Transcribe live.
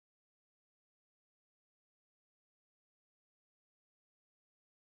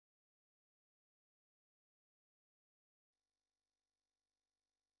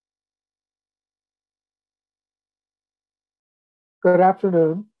Good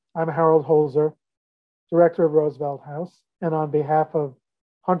afternoon. I'm Harold Holzer, Director of Roosevelt House, and on behalf of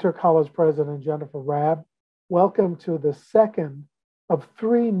Hunter College President Jennifer Rabb, welcome to the second of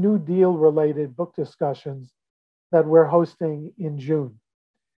three New Deal-related book discussions that we're hosting in June.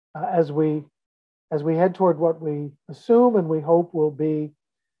 As we head toward what we assume and we hope will be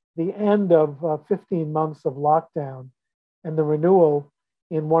the end of 15 months of lockdown and the renewal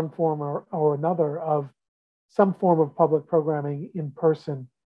in one form or another of some form of public programming in person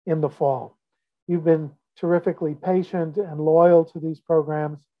in the fall. You've been terrifically patient and loyal to these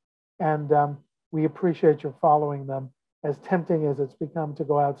programs, and we appreciate your following them, as tempting as it's become to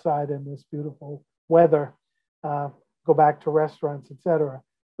go outside in this beautiful weather, go back to restaurants, etc.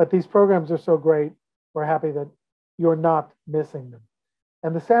 But these programs are so great, we're happy that you're not missing them.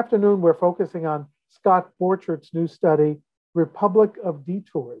 And this afternoon, we're focusing on Scott Borchert's new study, Republic of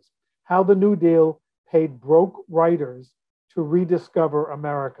Detours, How the New Deal Paid Broke Writers to Rediscover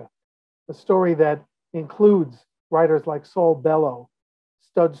America, a story that includes writers like Saul Bellow,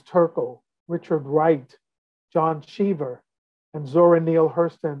 Studs Terkel, Richard Wright, John Cheever, and Zora Neale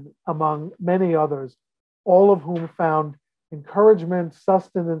Hurston, among many others, all of whom found encouragement,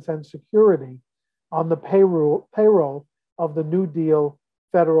 sustenance, and security on the payroll of the New Deal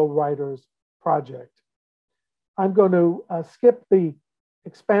Federal Writers Project. I'm going to skip the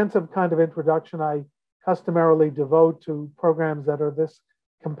expansive kind of introduction I customarily devote to programs that are this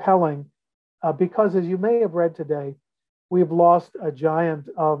compelling, because as you may have read today, we've lost a giant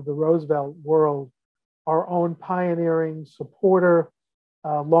of the Roosevelt world, our own pioneering supporter,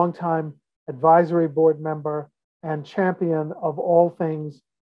 longtime advisory board member, and champion of all things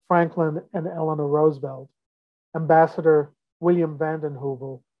Franklin and Eleanor Roosevelt, Ambassador William Vanden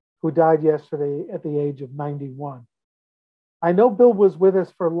Heuvel, who died yesterday at the age of 91. I know Bill was with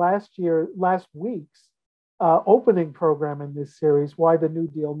us for last week's opening program in this series, Why the New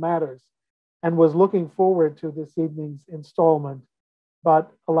Deal Matters, and was looking forward to this evening's installment,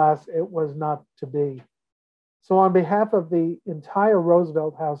 but alas, it was not to be. So on behalf of the entire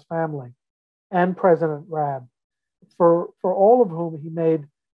Roosevelt House family and President Rabb, for all of whom he made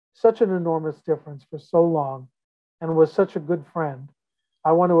such an enormous difference for so long and was such a good friend,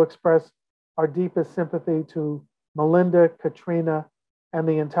 I want to express our deepest sympathy to Melinda, Katrina, and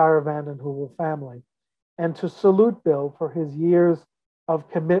the entire Vanden Heuvel family, and to salute Bill for his years of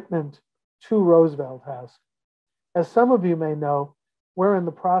commitment to Roosevelt House. As some of you may know, we're in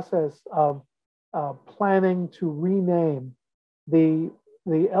the process of planning to rename the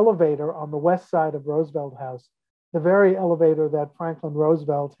elevator on the west side of Roosevelt House, the very elevator that Franklin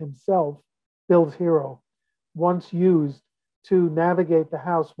Roosevelt himself, Bill's hero, once used to navigate the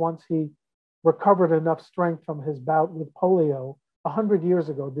house once he recovered enough strength from his bout with polio 100 years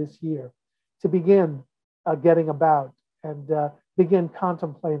ago this year to begin getting about and begin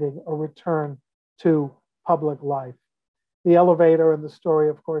contemplating a return to public life. The elevator and the story,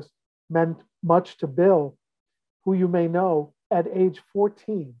 of course, meant much to Bill, who you may know at age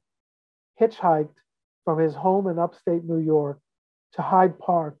 14 hitchhiked from his home in upstate New York to Hyde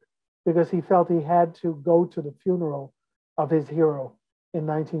Park because he felt he had to go to the funeral of his hero in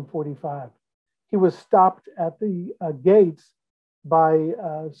 1945. He was stopped at the gates by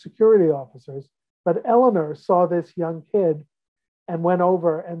security officers, but Eleanor saw this young kid and went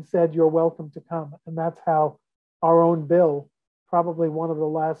over and said, "You're welcome to come." And that's how our own Bill, probably one of the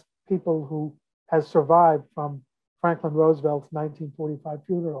last people who has survived from Franklin Roosevelt's 1945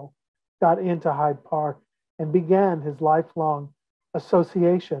 funeral, got into Hyde Park and began his lifelong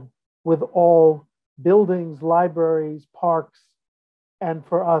association with all buildings, libraries, parks, and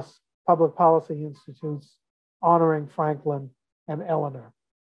for us, public policy institutes honoring Franklin and Eleanor.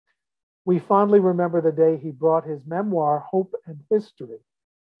 We fondly remember the day he brought his memoir, Hope and History,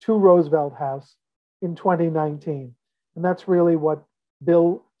 to Roosevelt House in 2019. And that's really what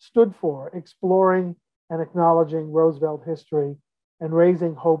Bill stood for, exploring and acknowledging Roosevelt history and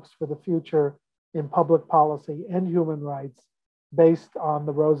raising hopes for the future in public policy and human rights based on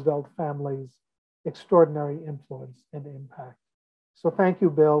the Roosevelt family's extraordinary influence and impact. So thank you,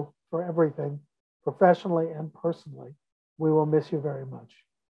 Bill, for everything, professionally and personally. We will miss you very much.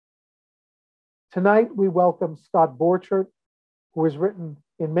 Tonight, we welcome Scott Borchert, who has written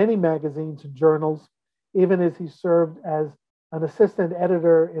in many magazines and journals, even as he served as an assistant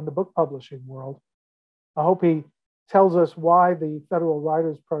editor in the book publishing world. I hope he tells us why the Federal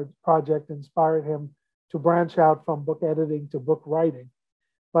Writers Project inspired him to branch out from book editing to book writing.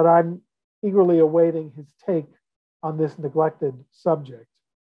 But I'm eagerly awaiting his take on this neglected subject.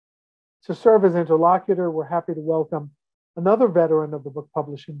 To serve as interlocutor, we're happy to welcome another veteran of the book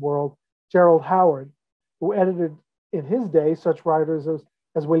publishing world, Gerald Howard, who edited in his day, such writers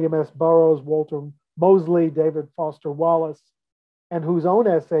as William S. Burroughs, Walter Mosley, David Foster Wallace, and whose own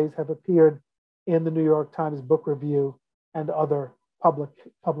essays have appeared in the New York Times Book Review and other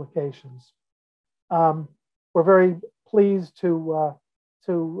publications. We're very pleased to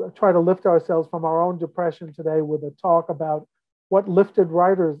try to lift ourselves from our own depression today with a talk about what lifted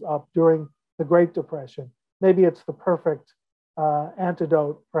writers up during the Great Depression. Maybe it's the perfect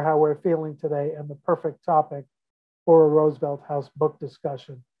antidote for how we're feeling today and the perfect topic for a Roosevelt House book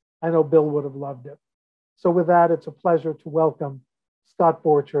discussion. I know Bill would have loved it. So with that, it's a pleasure to welcome Scott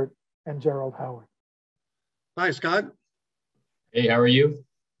Borchert and Gerald Howard. Hi, Scott. Hey, how are you?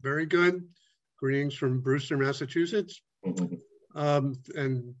 Very good. Greetings from Brewster, Massachusetts.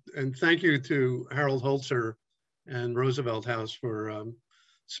 And thank you to Harold Holzer and Roosevelt House for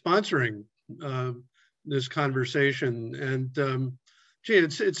sponsoring this conversation. And gee,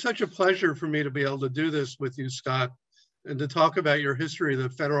 it's such a pleasure for me to be able to do this with you, Scott, and to talk about your history of the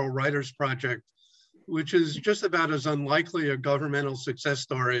Federal Writers Project, which is just about as unlikely a governmental success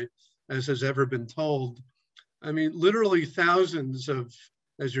story as has ever been told. I mean, literally thousands of,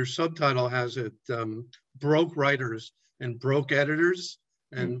 as your subtitle has it, broke writers and broke editors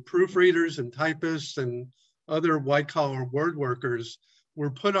and proofreaders and typists and other white-collar word workers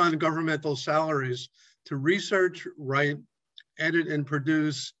were put on governmental salaries to research, write, edit, and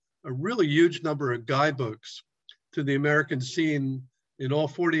produce a really huge number of guidebooks to the American scene in all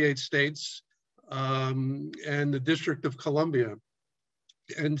 48 states and the District of Columbia.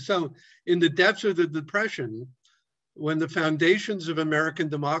 And so in the depths of the Depression, when the foundations of American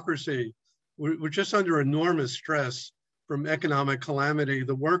democracy were just under enormous stress from economic calamity,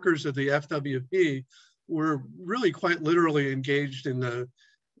 the workers of the FWP were really quite literally engaged in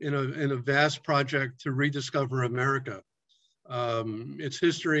a vast project to rediscover America, its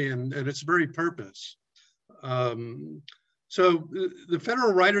history and its very purpose. So the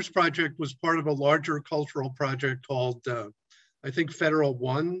Federal Writers Project was part of a larger cultural project called, I think, Federal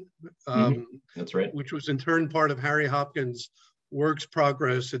One. That's right. Which was in turn part of Harry Hopkins' Works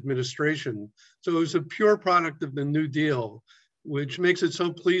Progress Administration. So it was a pure product of the New Deal, which makes it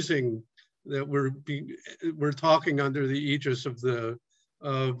so pleasing that we're talking under the aegis of the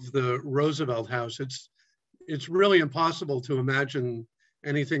Roosevelt House. It's really impossible to imagine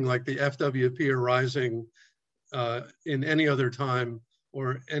anything like the FWP arising in any other time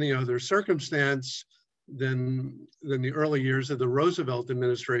or any other circumstance than the early years of the Roosevelt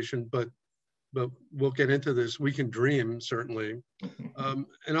administration, but we'll get into this. We can dream, certainly.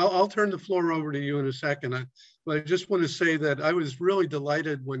 And I'll turn the floor over to you in a second. But I just want to say that I was really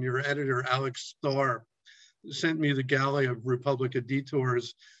delighted when your editor, Alex Starr, sent me the galley of Republic of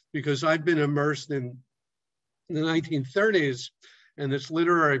Detours, because I've been immersed in the 1930s and its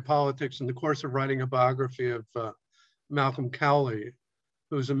literary politics in the course of writing a biography of Malcolm Cowley,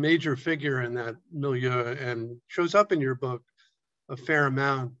 who's a major figure in that milieu and shows up in your book a fair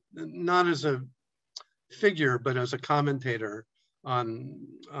amount, not as a figure, but as a commentator on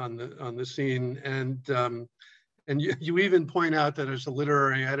the scene. And you even point out that as a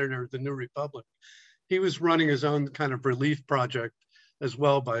literary editor of the New Republic, he was running his own kind of relief project as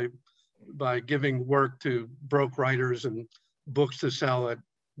well by giving work to broke writers and books to sell at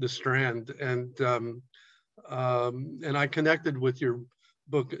the Strand. And I connected with your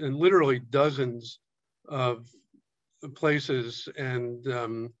book in literally dozens of places, and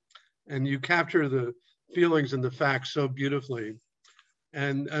you capture the feelings and the facts so beautifully.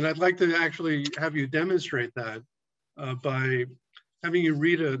 And I'd like to actually have you demonstrate that by having you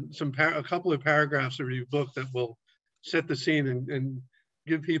read a couple of paragraphs of your book that will set the scene and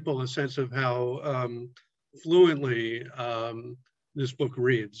give people a sense of how fluently this book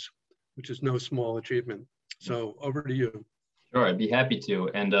reads, which is no small achievement. So over to you. Sure, I'd be happy to.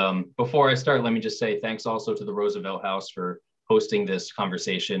 And before I start, let me just say thanks also to the Roosevelt House for hosting this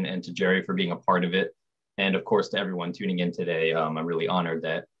conversation and to Jerry for being a part of it. And of course, to everyone tuning in today. I'm really honored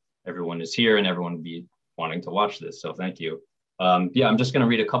that everyone is here and everyone will be wanting to watch this. So thank you. Yeah, I'm just going to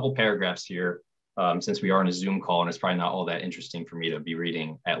read a couple paragraphs here since we are in a Zoom call and it's probably not all that interesting for me to be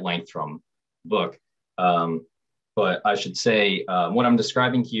reading at length from the book. But I should say what I'm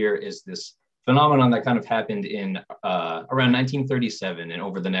describing here is this phenomenon that kind of happened in around 1937, and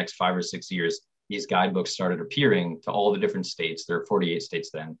over the next 5 or 6 years, these guidebooks started appearing to all the different states. There are 48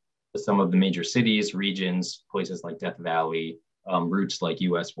 states then, to some of the major cities, regions, places like Death Valley, routes like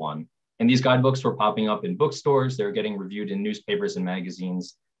US 1. And these guidebooks were popping up in bookstores. They were getting reviewed in newspapers and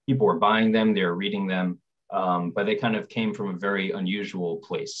magazines. People were buying them, they were reading them, but they kind of came from a very unusual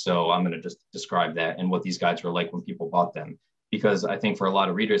place. So I'm going to just describe that and what these guides were like when people bought them. Because I think for a lot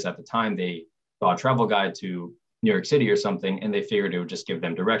of readers at the time, they saw a travel guide to New York City or something, and they figured it would just give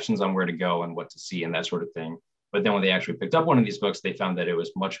them directions on where to go and what to see and that sort of thing. But then when they actually picked up one of these books, they found that it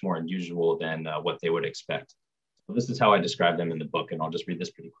was much more unusual than what they would expect. So this is how I describe them in the book, and I'll just read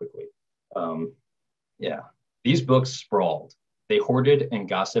this pretty quickly. These books sprawled. They hoarded and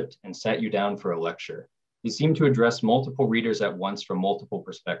gossiped and sat you down for a lecture. They seemed to address multiple readers at once from multiple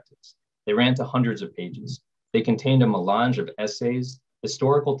perspectives. They ran to hundreds of pages. They contained a melange of essays,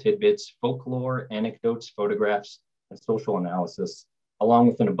 historical tidbits, folklore, anecdotes, photographs, and social analysis, along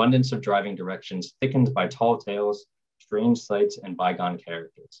with an abundance of driving directions thickened by tall tales, strange sights, and bygone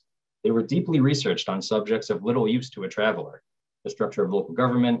characters. They were deeply researched on subjects of little use to a traveler, the structure of local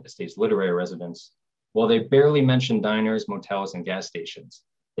government, a state's literary residence. While they barely mentioned diners, motels, and gas stations,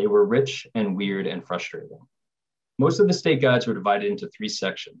 they were rich and weird and frustrating. Most of the state guides were divided into 3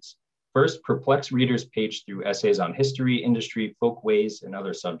 sections. First, perplex readers paged through essays on history, industry, folkways, and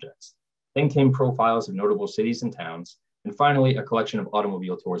other subjects. Then came profiles of notable cities and towns, and finally, a collection of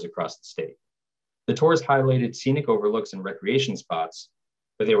automobile tours across the state. The tours highlighted scenic overlooks and recreation spots,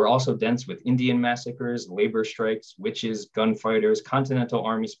 but they were also dense with Indian massacres, labor strikes, witches, gunfighters, Continental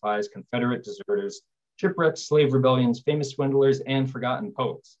Army spies, Confederate deserters, shipwrecks, slave rebellions, famous swindlers, and forgotten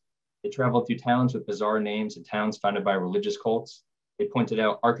poets. They traveled through towns with bizarre names and towns founded by religious cults. They pointed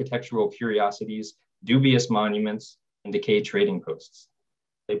out architectural curiosities, dubious monuments, and decayed trading posts.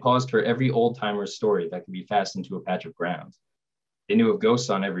 They paused for every old-timer's story that could be fastened to a patch of ground. They knew of ghosts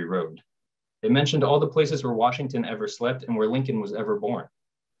on every road. They mentioned all the places where Washington ever slept and where Lincoln was ever born.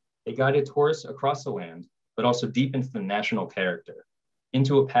 They guided tourists across the land, but also deep into the national character,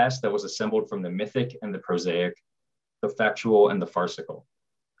 into a past that was assembled from the mythic and the prosaic, the factual and the farcical.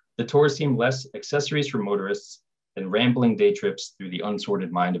 The tours seemed less accessories for motorists than rambling day trips through the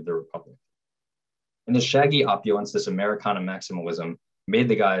unsorted mind of the Republic. And this shaggy opulence, this Americana maximalism, made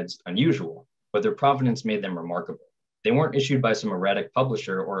the guides unusual, but their provenance made them remarkable. They weren't issued by some erratic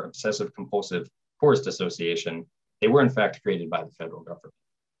publisher or obsessive-compulsive tourist association. They were, in fact, created by the federal government.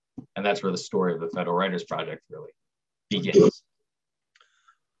 And that's where the story of the Federal Writers Project really begins.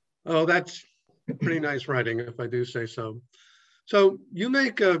 Oh, that's pretty nice writing, if I do say so. So you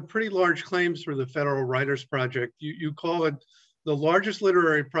make pretty large claims for the Federal Writers Project. You call it the largest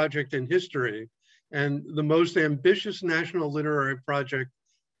literary project in history and the most ambitious national literary project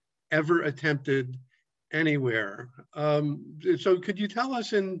ever attempted anywhere. So could you tell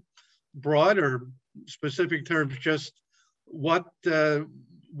us in broad or specific terms just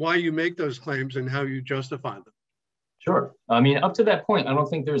why you make those claims and how you justify them? Sure. I mean, up to that point, I don't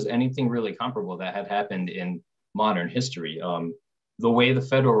think there's anything really comparable that had happened in modern history. The way the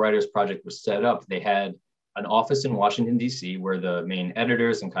Federal Writers Project was set up, they had an office in Washington, D.C., where the main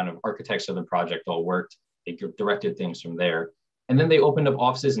editors and kind of architects of the project all worked. They directed things from there. And then they opened up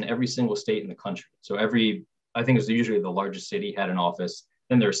offices in every single state in the country. So I think it was usually the largest city had an office.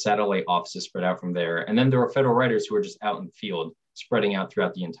 Then there were satellite offices spread out from there. And then there were federal writers who were just out in the field, spreading out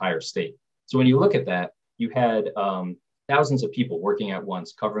throughout the entire state. So when you look at that, you had thousands of people working at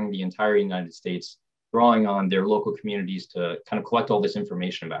once, covering the entire United States, drawing on their local communities to kind of collect all this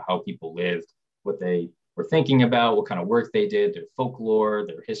information about how people lived, what they were thinking about, what kind of work they did, their folklore,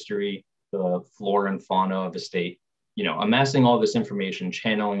 their history, the flora and fauna of the state, amassing all this information,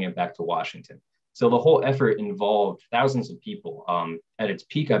 channeling it back to Washington. So the whole effort involved thousands of people. At its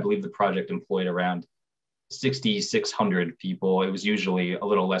peak, I believe the project employed around 6,600 people. It was usually a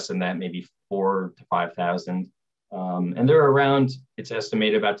little less than that, maybe 4,000 to 5,000. And there are around, it's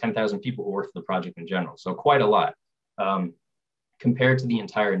estimated, about 10,000 people who worked for the project in general. So quite a lot. Compared to the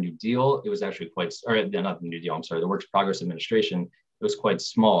entire New Deal, it was actually not the New Deal, I'm sorry, the Works Progress Administration, it was quite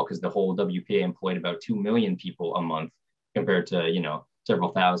small because the whole WPA employed about 2 million people a month compared to,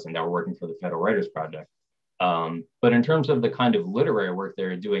 several thousand that were working for the Federal Writers Project. But in terms of the kind of literary work they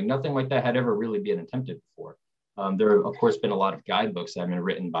were doing, nothing like that had ever really been attempted before. There have, of course, been a lot of guidebooks that have been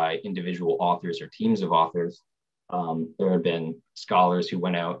written by individual authors or teams of authors. There have been scholars who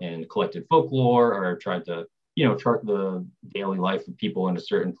went out and collected folklore or tried to, chart the daily life of people in a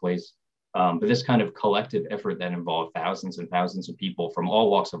certain place. But this kind of collective effort that involved thousands and thousands of people from all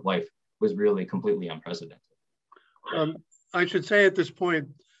walks of life was really completely unprecedented. I should say at this point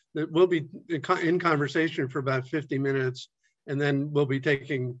that we'll be in conversation for about 50 minutes, and then we'll be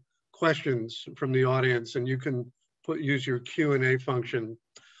taking questions from the audience, and you can use your Q&A function.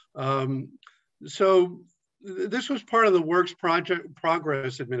 So this was part of the Works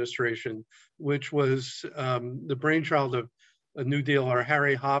Progress Administration, which was the brainchild of a New Dealer,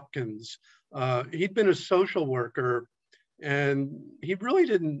 Harry Hopkins. He'd been a social worker, and he really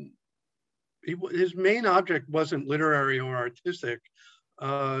didn't, his main object wasn't literary or artistic.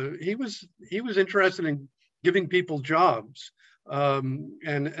 He was interested in giving people jobs.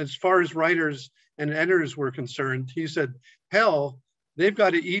 And as far as writers and editors were concerned, he said, hell, they've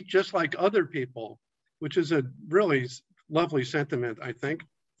got to eat just like other people, which is a really lovely sentiment, I think.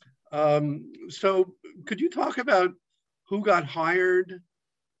 So could you talk about who got hired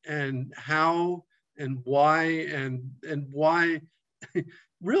and how and why and why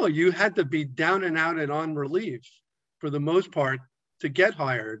really you had to be down and out and on relief for the most part to get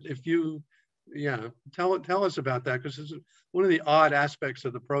hired? If you, yeah, tell us about that, because this is one of the odd aspects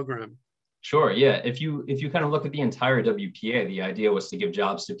of the program. Sure. Yeah. If you kind of look at the entire WPA, the idea was to give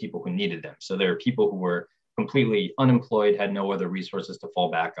jobs to people who needed them. So there are people who were completely unemployed, had no other resources to fall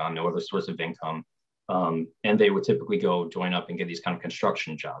back on, no other source of income. And they would typically go join up and get these kind of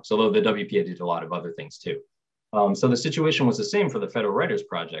construction jobs, although the WPA did a lot of other things too. So the situation was the same for the Federal Writers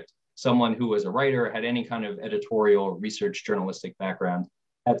Project. Someone who was a writer, had any kind of editorial, research, journalistic background,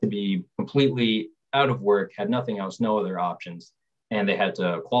 had to be completely out of work, had nothing else, no other options. And they had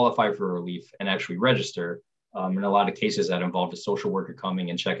to qualify for relief and actually register. In a lot of cases that involved a social worker coming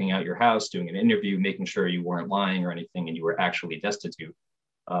and checking out your house, doing an interview, making sure you weren't lying or anything and you were actually destitute.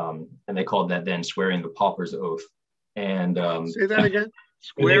 And they called that then swearing the pauper's oath. And say that again?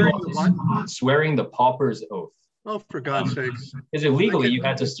 Swearing the pauper's oath. Oh, for God's sakes. Because illegally you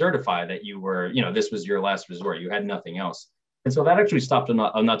had to certify that you were, this was your last resort. You had nothing else. And so that actually stopped,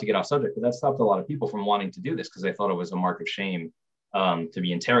 not to get off subject, but that stopped a lot of people from wanting to do this because they thought it was a mark of shame to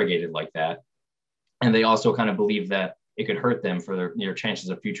be interrogated like that. And they also kind of believed that it could hurt them for their chances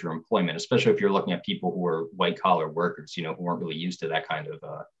of future employment, especially if you're looking at people who were white collar workers, who weren't really used to that kind of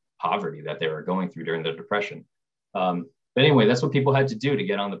poverty that they were going through during the Depression. But anyway, that's what people had to do to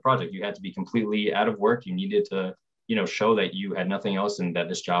get on the project. You had to be completely out of work. You needed to, show that you had nothing else and that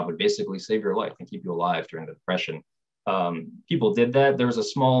this job would basically save your life and keep you alive during the Depression. People did that. There was a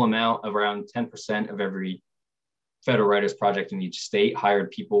small amount, around 10% of every Federal Writers Project in each state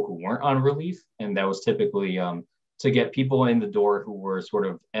hired people who weren't on relief. And that was typically to get people in the door who were sort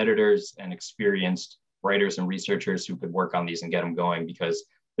of editors and experienced writers and researchers who could work on these and get them going, because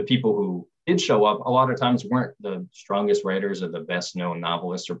the people who did show up a lot of times weren't the strongest writers or the best known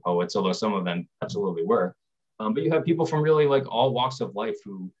novelists or poets, although some of them absolutely were. But you have people from really like all walks of life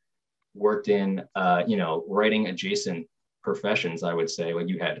who worked in, writing adjacent professions, I would say. Like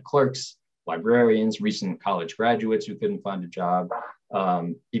you had clerks, librarians, recent college graduates who couldn't find a job,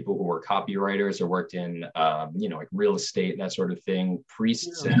 people who were copywriters or worked in, like real estate, that sort of thing,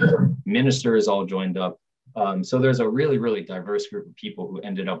 priests and ministers all joined up. So there's a really, really diverse group of people who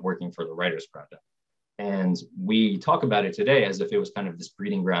ended up working for the Writers Project. And we talk about it today as if it was kind of this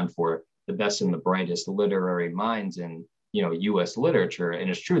breeding ground for the best and the brightest literary minds in, U.S. literature. And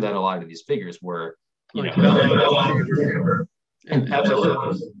it's true that a lot of these figures were, and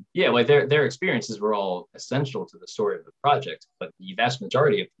absolutely. Yeah, like their experiences were all essential to the story of the project, but the vast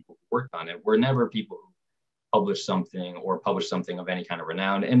majority of people who worked on it were never people who published something of any kind of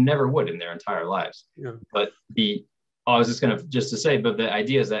renown, and never would in their entire lives. Yeah. But I was just to say, but the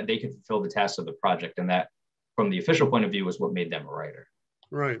idea is that they could fulfill the tasks of the project, and that from the official point of view was what made them a writer.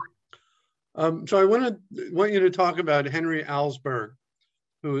 Right. So I want you to talk about Henry Alsberg,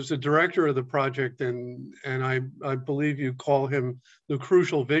 who is the director of the project, and I believe you call him the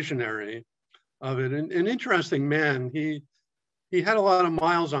crucial visionary of it. An interesting man. He had a lot of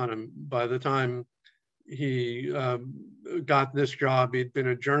miles on him by the time he got this job. He'd been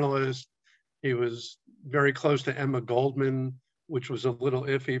a journalist. He was very close to Emma Goldman, which was a little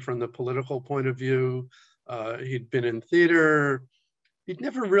iffy from the political point of view. He'd been in theater. He'd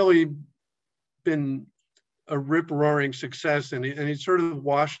never really been a rip-roaring success, and he sort of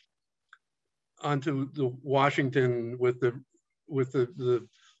washed onto the Washington with the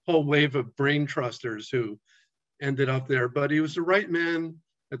whole wave of brain trusters who ended up there. But he was the right man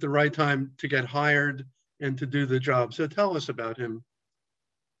at the right time to get hired and to do the job. So tell us about him.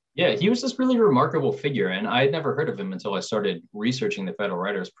 Yeah, he was this really remarkable figure, and I had never heard of him until I started researching the Federal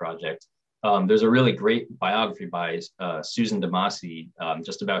Writers Project. There's a really great biography by Susan DeMasi,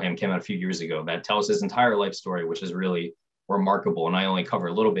 just about him, came out a few years ago, that tells his entire life story, which is really remarkable. And I only cover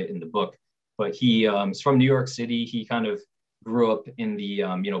a little bit in the book, but he is from New York City. He kind of grew up in the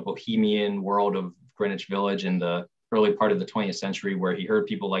bohemian world of Greenwich Village in the early part of the 20th century, where he heard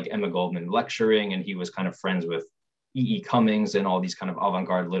people like Emma Goldman lecturing, and he was kind of friends with E.E. Cummings and all these kind of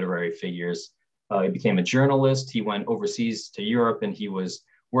avant-garde literary figures. He became a journalist. He went overseas to Europe, and he was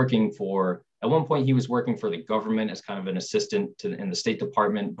at one point he was working for the government as kind of an assistant in the State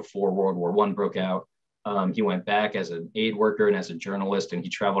Department before World War I broke out. He went back as an aid worker and as a journalist, and he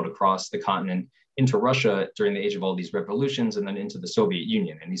traveled across the continent. into Russia during the age of all these revolutions and then into the Soviet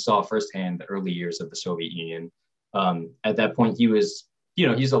Union. And he saw firsthand the early years of the Soviet Union. At that point, he was,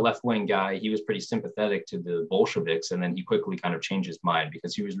 he's a left-wing guy. He was pretty sympathetic to the Bolsheviks, and then he quickly kind of changed his mind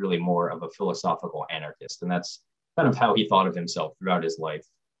because he was really more of a philosophical anarchist. And that's kind of how he thought of himself throughout his life.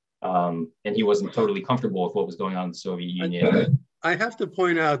 And he wasn't totally comfortable with what was going on in the Soviet Union. I have to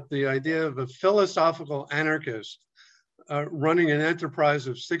point out the idea of a philosophical anarchist running an enterprise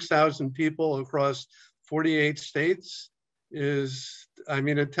of 6,000 people across 48 states is,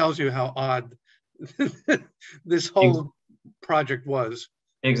 it tells you how odd this whole project was.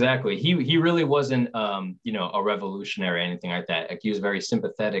 Exactly. He really wasn't, a revolutionary or anything like that. Like, he was very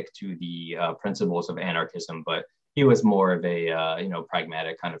sympathetic to the principles of anarchism, but he was more of a,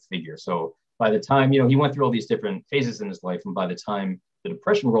 pragmatic kind of figure. So by the time, he went through all these different phases in his life, and by the time the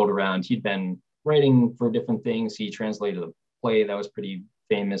Depression rolled around, he'd been writing for different things. He translated a play that was pretty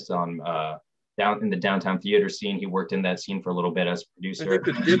famous on down in the downtown theater scene. He worked in that scene for a little bit as a producer. I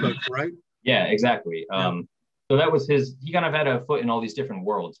think the guidebooks, right? Yeah, exactly. Yeah. So that was he kind of had a foot in all these different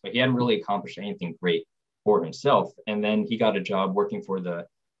worlds, but he hadn't really accomplished anything great for himself. And then he got a job working for the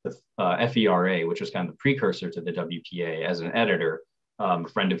FERA, which was kind of the precursor to the WPA, as an editor. A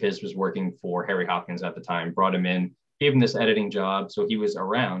friend of his was working for Harry Hopkins at the time, brought him in, gave him this editing job. So he was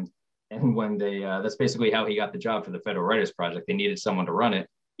around. And when that's basically how he got the job for the Federal Writers Project. They needed someone to run it.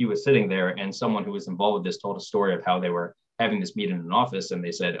 He was sitting there, and someone who was involved with this told a story of how they were having this meeting in an office, and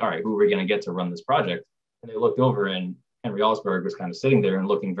they said, all right, who are we going to get to run this project? And they looked over, and Henry Alsberg was kind of sitting there and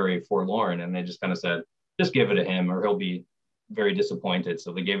looking very forlorn. And they just kind of said, just give it to him or he'll be very disappointed.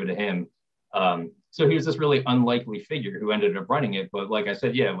 So they gave it to him. So he was this really unlikely figure who ended up running it. But like I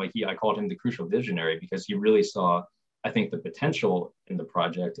said, I called him the crucial visionary because he really saw, I think, the potential in the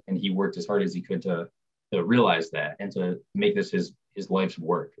project, and he worked as hard as he could to realize that and to make this his life's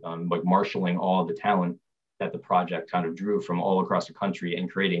work, like marshaling all the talent that the project kind of drew from all across the country and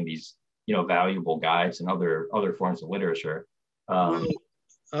creating these, valuable guides and other forms of literature. It's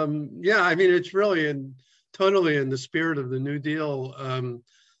really totally in the spirit of the New Deal,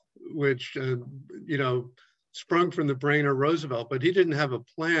 which, sprung from the brain of Roosevelt, but he didn't have a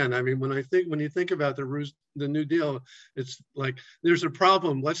plan. When you think about the New Deal, it's like, there's a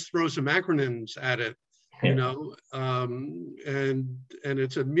problem, let's throw some acronyms at it, and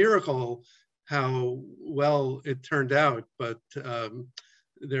it's a miracle how well it turned out. But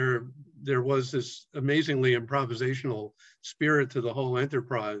there was this amazingly improvisational spirit to the whole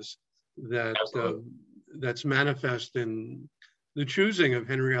enterprise that's manifest in the choosing of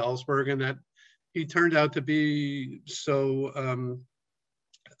Henry Alsberg, and that he turned out to be so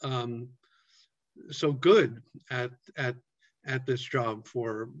good at this job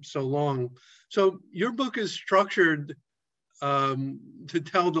for so long. So your book is structured to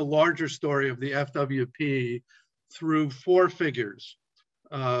tell the larger story of the FWP through four figures,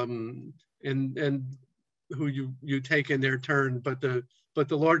 and who you take in their turn, but the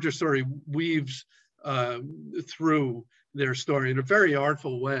larger story weaves through their story in a very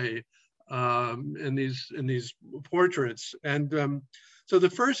artful way in these portraits. And so the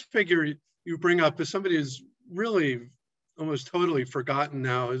first figure you bring up is somebody who's really almost totally forgotten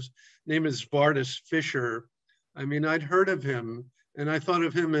now. His name is Vardis Fisher. I'd heard of him, and I thought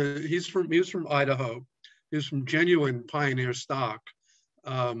of him as he was from Idaho. He was from genuine pioneer stock.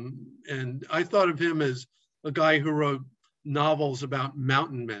 And I thought of him as a guy who wrote novels about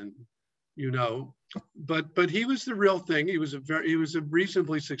mountain men, but he was the real thing. He was a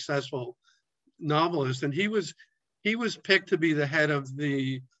reasonably successful novelist, and he was picked to be the head of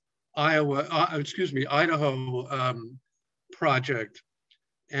the Idaho project.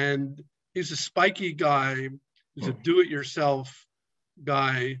 And he's a spiky guy. He's a do-it-yourself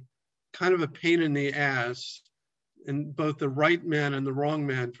guy, kind of a pain in the ass, and both the right man and the wrong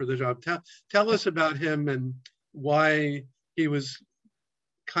man for the job. Tell us about him and why he was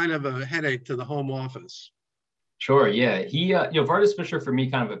kind of a headache to the Home Office. Sure, yeah. He, Vardis Fisher for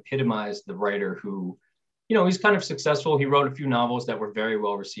me kind of epitomized the writer who, he's kind of successful. He wrote a few novels that were very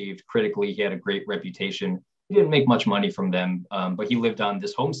well received critically. He had a great reputation. He didn't make much money from them, but he lived on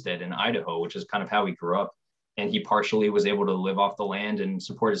this homestead in Idaho, which is kind of how he grew up. And he partially was able to live off the land and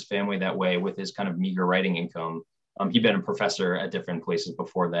support his family that way with his kind of meager writing income. He'd been a professor at different places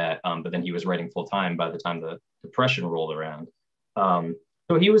before that, but then he was writing full time by the time the Depression rolled around.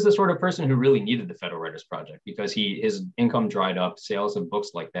 So he was the sort of person who really needed the Federal Writers Project because his income dried up. Sales of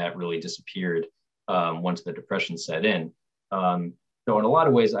books like that really disappeared once the Depression set in. So in a lot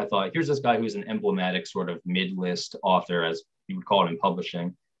of ways, I thought, here's this guy who's an emblematic sort of mid-list author, as you would call it in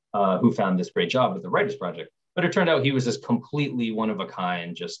publishing, who found this great job with the Writers Project. But it turned out he was this completely one of a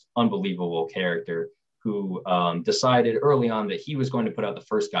kind, just unbelievable character who decided early on that he was going to put out the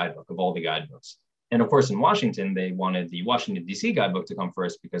first guidebook of all the guidebooks. And of course, in Washington, they wanted the Washington, D.C. guidebook to come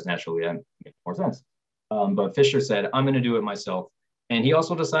first because naturally that makes more sense. But Fisher said, I'm going to do it myself. And he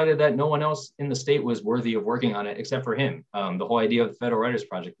also decided that no one else in the state was worthy of working on it except for him. The whole idea of the Federal Writers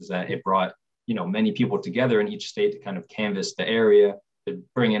Project is that it brought, many people together in each state to kind of canvass the area, to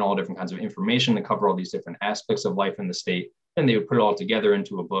bring in all different kinds of information to cover all these different aspects of life in the state. And they would put it all together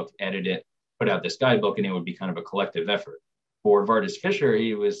into a book, edit it, put out this guidebook, and it would be kind of a collective effort. For Vardis Fisher,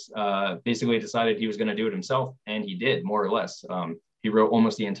 he was basically decided he was going to do it himself, and he did, more or less. He wrote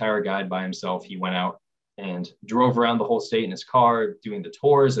almost the entire guide by himself. He went out and drove around the whole state in his car doing the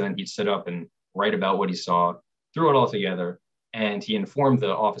tours, and then he'd sit up and write about what he saw, threw it all together, and he informed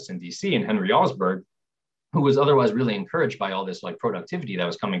the office in DC and Henry Osberg, who was otherwise really encouraged by all this like productivity that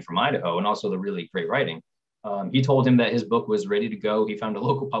was coming from Idaho and also the really great writing. He told him that his book was ready to go. He found a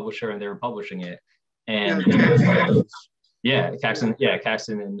local publisher and they were publishing it. And Caxton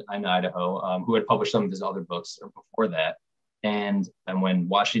in Idaho, who had published some of his other books before that. And when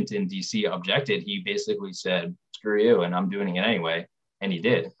Washington, D.C. objected, he basically said, screw you, and I'm doing it anyway. And he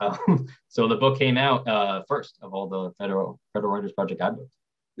did. So the book came out first of all the Federal Writers Project guidebooks.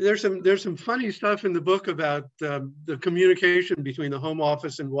 There's some funny stuff in the book about the communication between the Home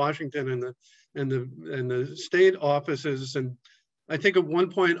Office in Washington and the state offices. And I think at one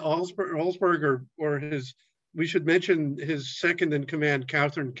point, Allsberg or his, we should mention his second in command,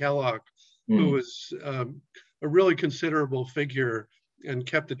 Catherine Kellogg, who was a really considerable figure and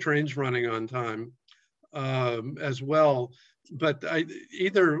kept the trains running on time as well. But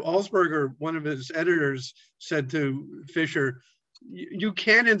either Allsberg or one of his editors said to Fisher, you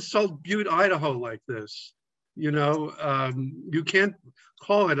can't insult Butte, Idaho like this. You can't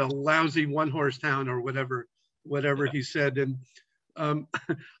call it a lousy one-horse town or whatever he said. And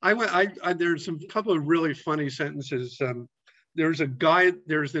there's some couple of really funny sentences. There's a guide,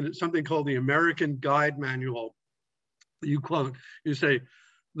 something called the American Guide Manual. You quote, you say,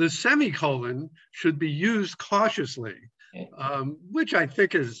 the semicolon should be used cautiously, which I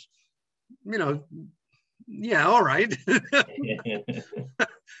think is, yeah, all right.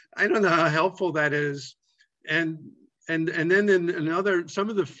 I don't know how helpful that is. And then in some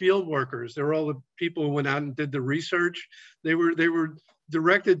of the field workers, there were all the people who went out and did the research. They were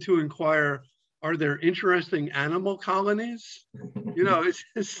directed to inquire, are there interesting animal colonies? It's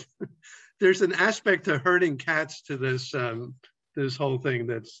just, there's an aspect to herding cats to this this whole thing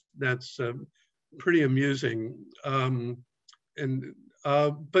that's pretty amusing.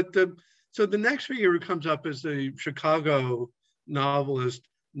 So the next figure who comes up is the Chicago novelist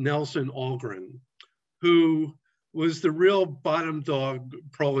Nelson Algren, who was the real bottom dog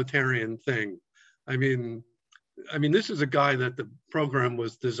proletarian thing. I mean, this is a guy that the program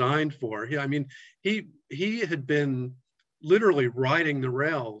was designed for. He had been literally riding the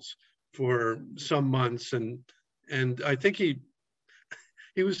rails for some months, and I think he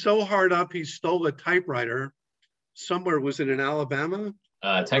was so hard up he stole a typewriter somewhere. Was it in Alabama?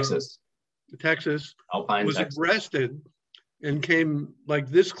 Texas. Alpine, was Texas. Arrested and came like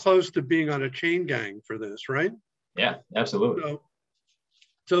this close to being on a chain gang for this, right? Yeah, absolutely.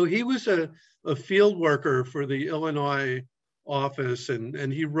 So he was a field worker for the Illinois office,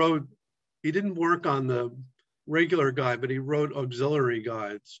 and he didn't work on the regular guide, but he wrote auxiliary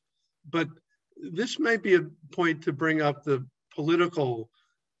guides. But this might be a point to bring up the political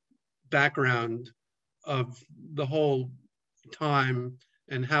background of the whole time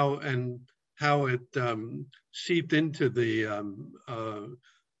and how it seeped into the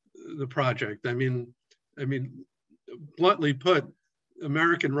project. I mean, bluntly put,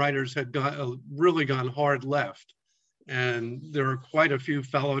 American writers had really gone hard left, and there are quite a few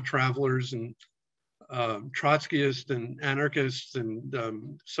fellow travelers and Trotskyists and anarchists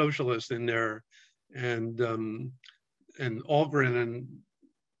and socialists in there, and Algren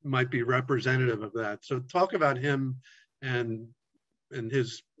might be representative of that. So talk about him and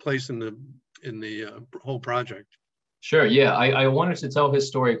his place in the whole project. Sure, yeah, I wanted to tell his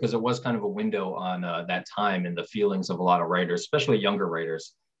story because it was kind of a window on that time and the feelings of a lot of writers, especially younger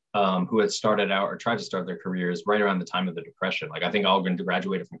writers who had started out or tried to start their careers right around the time of the Depression. Like I think Algren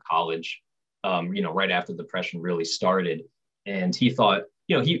graduated from college, right after the Depression really started. And he thought,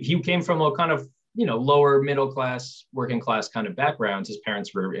 he came from a kind of, lower middle class, working class kind of backgrounds. His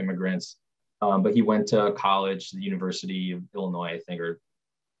parents were immigrants, but he went to college, the University of Illinois, I think, or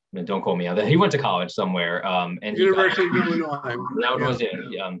don't quote me on that. He went to college somewhere. And University of Illinois. That was it.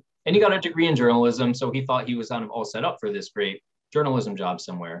 And he got a degree in journalism. So he thought he was kind of all set up for this great, journalism job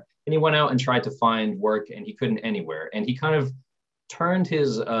somewhere. And he went out and tried to find work, and he couldn't anywhere. And he kind of turned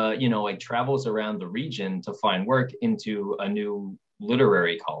his, like travels around the region to find work into a new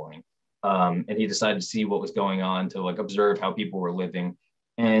literary calling. And he decided to see what was going on, to like observe how people were living.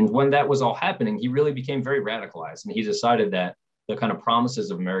 And when that was all happening, he really became very radicalized. And he decided that the kind of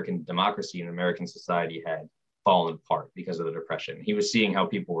promises of American democracy and American society had fallen apart because of the Depression. He was seeing how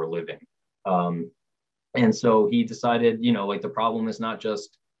people were living. And so he decided, like the problem is not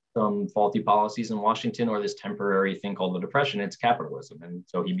just some faulty policies in Washington or this temporary thing called the Depression, it's capitalism. And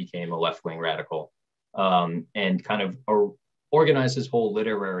so he became a left-wing radical and kind of organized his whole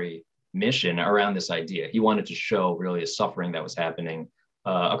literary mission around this idea. He wanted to show really the suffering that was happening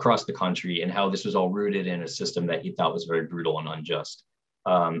across the country and how this was all rooted in a system that he thought was very brutal and unjust.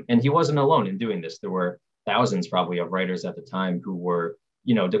 And he wasn't alone in doing this. There were thousands probably of writers at the time who were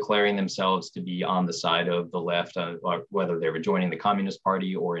declaring themselves to be on the side of the left, whether they were joining the Communist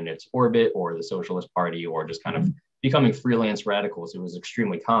Party or in its orbit, or the Socialist Party, or just kind of becoming freelance radicals. It was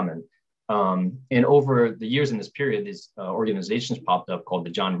extremely common. And over the years in this period, these organizations popped up called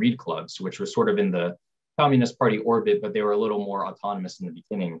the John Reed Clubs, which were sort of in the Communist Party orbit, but they were a little more autonomous in the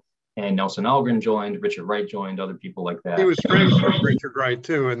beginning. And Nelson Algren joined, Richard Wright joined, other people like that. He was friends with Richard Wright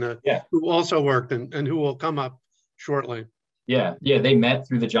too, and who also worked and who will come up shortly. Yeah, they met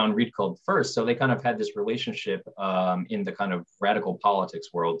through the John Reed Club first. So they kind of had this relationship in the kind of radical politics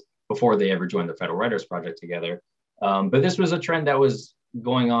world before they ever joined the Federal Writers Project together. But this was a trend that was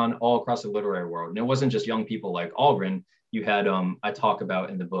going on all across the literary world. And it wasn't just young people like Algren. You had, I talk about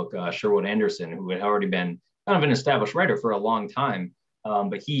in the book, Sherwood Anderson, who had already been kind of an established writer for a long time.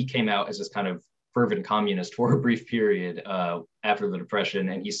 But he came out as this kind of fervent communist for a brief period after the Depression.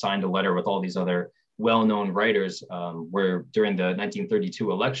 And he signed a letter with all these other well-known writers where during the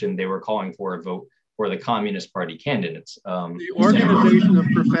 1932 election, they were calling for a vote for the Communist Party candidates. The Organization of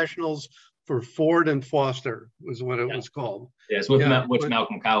Professionals for Ford and Foster was what it was called. Yes, which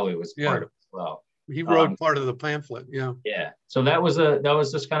Malcolm Cowley was part of as well. He wrote part of the pamphlet, Yeah, so that was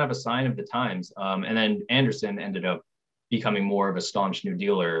just kind of a sign of the times. And then Anderson ended up becoming more of a staunch New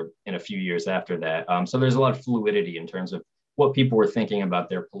Dealer in a few years after that. So there's a lot of fluidity in terms of what people were thinking about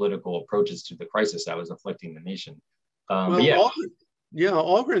their political approaches to the crisis that was afflicting the nation.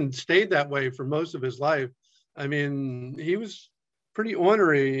 Algren stayed that way for most of his life. I mean, he was pretty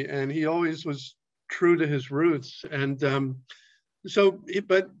ornery, and he always was true to his roots. And but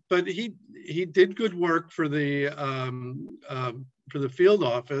he did good work for the field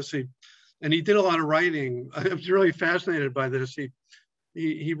office. He did a lot of writing. I was really fascinated by this.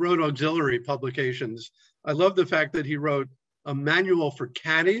 He wrote auxiliary publications. I love the fact that he wrote a manual for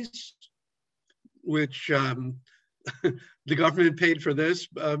caddies, which the government paid for this,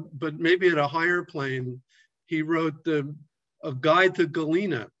 but maybe at a higher plane, he wrote a guide to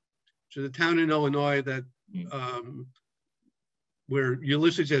Galena, which is a town in Illinois that where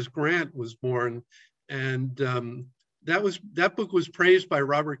Ulysses S. Grant was born, and that book was praised by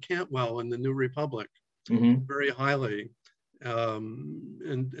Robert Cantwell in the New Republic very highly,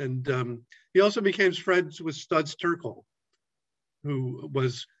 and he also became friends with Studs Terkel, who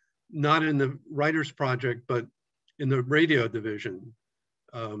was not in the Writers Project, but in the radio division.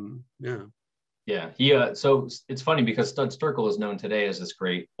 So it's funny because Studs Terkel is known today as this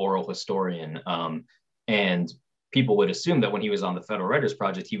great oral historian. And people would assume that when he was on the Federal Writers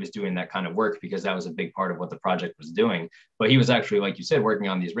Project, he was doing that kind of work because that was a big part of what the project was doing. But he was actually, like you said, working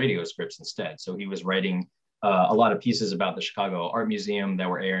on these radio scripts instead. So he was writing a lot of pieces about the Chicago Art Museum that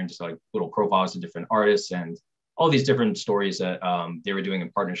were airing just like little profiles of different artists and all these different stories that they were doing in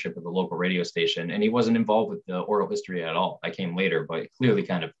partnership with the local radio station. And he wasn't involved with the oral history at all. I came later, but it clearly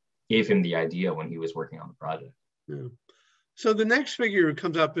kind of gave him the idea when he was working on the project. Yeah. So the next figure who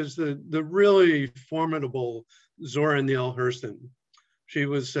comes up is the really formidable Zora Neale Hurston. She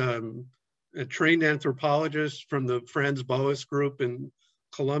was a trained anthropologist from the Franz Boas group in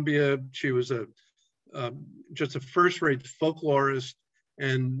Columbia. She was just a first-rate folklorist,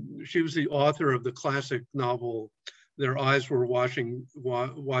 and she was the author of the classic novel, Their Eyes Were Watching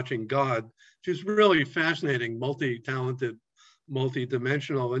God. She's really fascinating, multi-talented,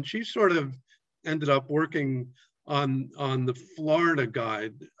 multi-dimensional, and she sort of ended up working on the Florida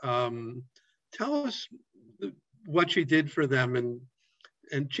Guide. Tell us what she did for them,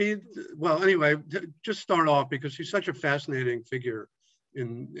 and she, well, anyway, just start off because she's such a fascinating figure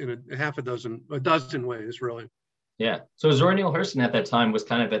in a dozen ways, really. Yeah. So Zora Neale Hurston at that time was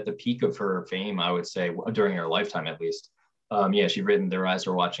kind of at the peak of her fame, I would say, during her lifetime at least. She'd written Their Eyes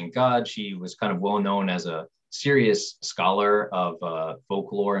Were Watching God. She was kind of well known as a serious scholar of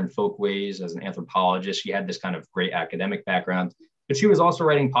folklore and folkways as an anthropologist. She had this kind of great academic background, but she was also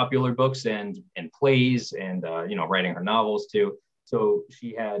writing popular books and plays and, writing her novels too. So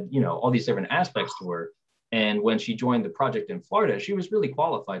she had, all these different aspects to her. And when she joined the project in Florida, she was really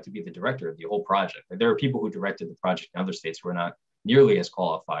qualified to be the director of the whole project. Like, there are people who directed the project in other states who were not nearly as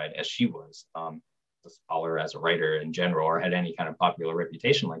qualified as she was, as a scholar, as a writer in general, or had any kind of popular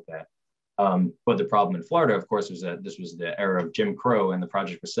reputation like that. But the problem in Florida, of course, was that this was the era of Jim Crow and the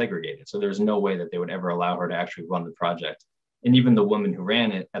project was segregated. So there's no way that they would ever allow her to actually run the project. And even the woman who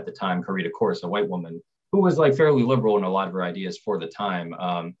ran it at the time, Karita Corse, a white woman, who was like fairly liberal in a lot of her ideas for the time,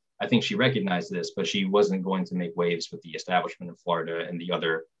 I think she recognized this, but she wasn't going to make waves with the establishment of Florida and the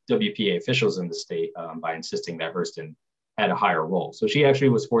other WPA officials in the state by insisting that Hurston had a higher role. So she actually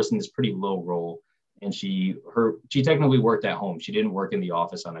was forced in this pretty low role. And she technically worked at home. She didn't work in the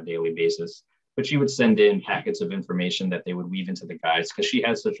office on a daily basis, but she would send in packets of information that they would weave into the guides, because she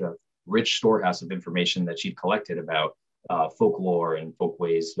had such a rich storehouse of information that she'd collected about folklore and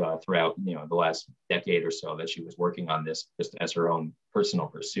folkways throughout the last decade or so that she was working on this just as her own personal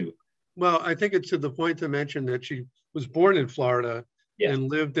pursuit. Well, I think it's to the point to mention that she was born in Florida and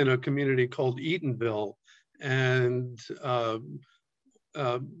lived in a community called Eatonville, and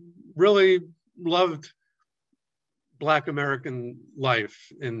really loved Black American life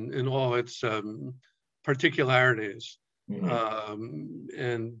in all its particularities.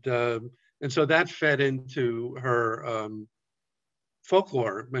 Mm-hmm. And so that fed into her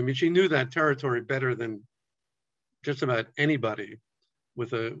folklore. I mean, she knew that territory better than just about anybody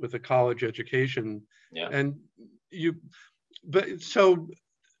with a college education. Yeah. And so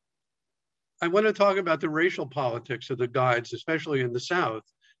I want to talk about the racial politics of the guides, especially in the South,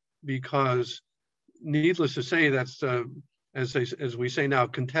 because needless to say, that's as we say now,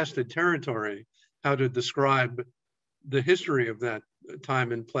 contested territory. How to describe the history of that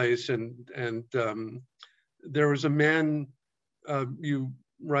time and place, and there was a man you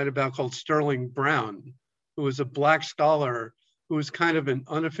write about called Sterling Brown, who was a Black scholar who was kind of an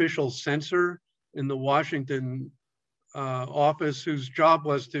unofficial censor in the Washington office, whose job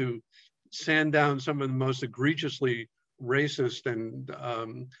was to sand down some of the most egregiously racist and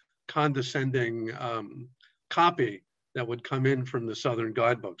condescending copy that would come in from the Southern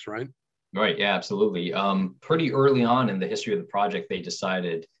guidebooks, right? Right, yeah, absolutely. Pretty early on in the history of the project, they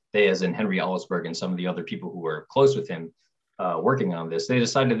decided, they as in Henry Ellisberg and some of the other people who were close with him working on this, they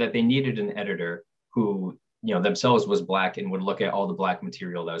decided that they needed an editor who, themselves was Black and would look at all the Black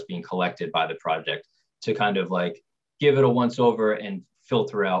material that was being collected by the project to kind of like give it a once over and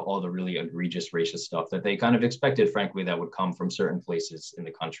filter out all the really egregious racist stuff that they kind of expected, frankly, that would come from certain places in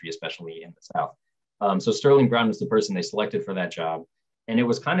the country, especially in the South. So Sterling Brown was the person they selected for that job. And it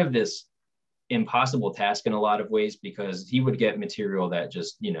was kind of this impossible task in a lot of ways, because he would get material that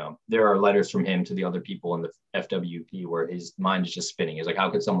just, there are letters from him to the other people in the FWP where his mind is just spinning. He's like, how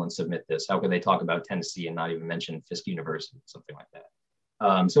could someone submit this? How could they talk about Tennessee and not even mention Fisk University, something like that?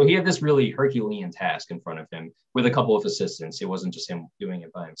 So he had this really Herculean task in front of him with a couple of assistants. It wasn't just him doing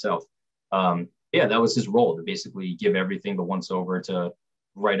it by himself. That was his role, to basically give everything the once over, to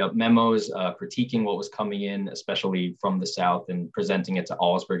write up memos, critiquing what was coming in, especially from the South, and presenting it to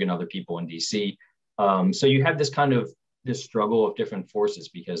Allisberg and other people in DC. So you have this struggle of different forces,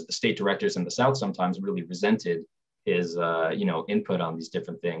 because the state directors in the South sometimes really resented his, input on these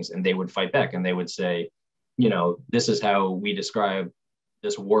different things, and they would fight back and they would say, this is how we describe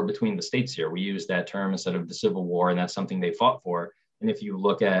this war between the states here. We use that term instead of the Civil War, and that's something they fought for. And if you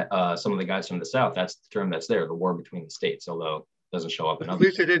look at some of the guys from the South, that's the term that's there, the war between the states, although doesn't show up in At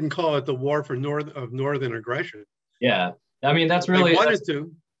least they didn't call it the war for northern aggression. Yeah, I mean, that's really, they wanted to.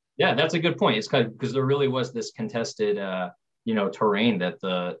 Yeah, that's a good point. It's kind of because there really was this contested terrain that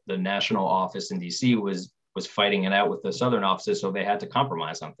the national office in DC was fighting it out with the southern offices, so they had to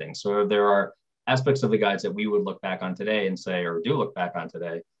compromise on things. So there are aspects of the guides that we would look back on today and say, or do look back on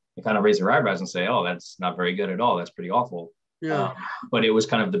today, and kind of raise our eyebrows and say, oh, that's not very good at all, that's pretty awful. Yeah. But it was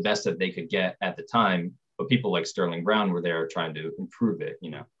kind of the best that they could get at the time. But people like Sterling Brown were there trying to improve it,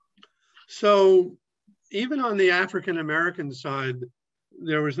 So even on the African American side,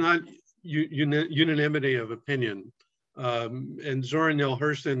 there was not unanimity of opinion. And Zora Neale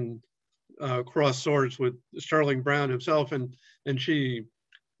Hurston crossed swords with Sterling Brown himself, and she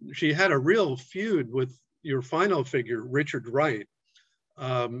had a real feud with your final figure, Richard Wright.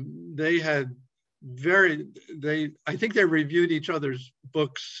 They had I think they reviewed each other's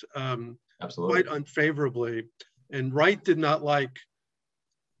books Absolutely. quite unfavorably, and Wright did not like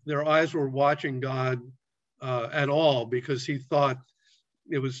Their Eyes Were Watching God at all, because he thought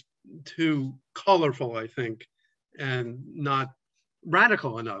too colorful, I think, and not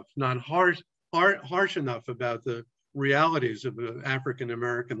radical enough, not harsh enough about the realities of African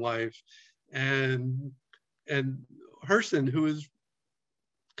American life. And Hurston, who is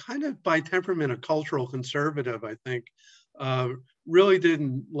kind of by temperament a cultural conservative, I think, really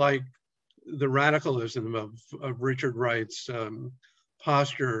didn't like the radicalism of Richard Wright's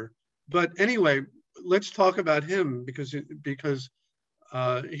posture. But anyway, let's talk about him because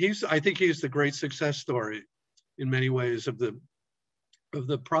I think he's the great success story in many ways of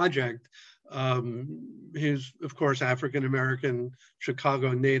the project. He's of course African American,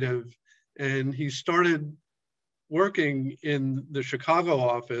 Chicago native, and he started working in the Chicago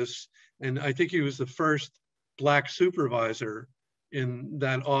office, and I think he was the first Black supervisor in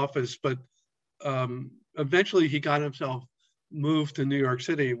that office. But eventually he got himself moved to New York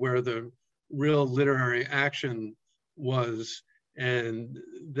City, where the real literary action was, and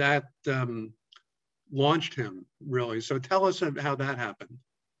that launched him, really. So tell us how that happened.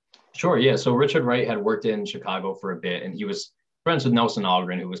 Sure, yeah. So Richard Wright had worked in Chicago for a bit, and he was friends with Nelson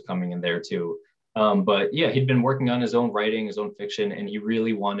Algren, who was coming in there too. But yeah, he'd been working on his own writing, his own fiction, and he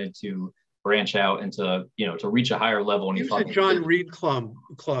really wanted to branch out and to reach a higher level. And he was a John Reed Club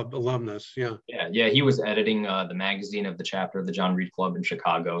alumnus. Yeah. Yeah. He was editing the magazine of the chapter of the John Reed Club in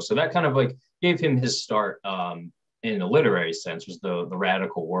Chicago. So that kind of like gave him his start in a literary sense, was the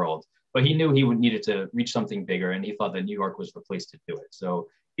radical world. But he knew he needed to reach something bigger, and he thought that New York was the place to do it. So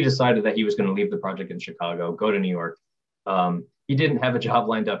he decided that he was going to leave the project in Chicago, go to New York. He didn't have a job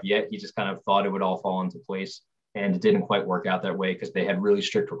lined up yet. He just kind of thought it would all fall into place. And it didn't quite work out that way because they had really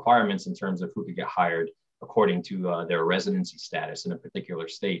strict requirements in terms of who could get hired according to their residency status in a particular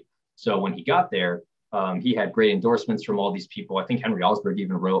state. So when he got there, he had great endorsements from all these people. I think Henry Alsberg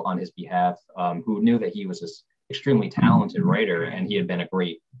even wrote on his behalf, who knew that he was this extremely talented writer, and he had been a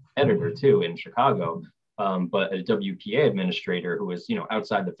great editor too in Chicago. But a WPA administrator who was,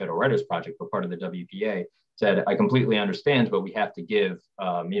 outside the Federal Writers Project, but part of the WPA, said, I completely understand, but we have to give,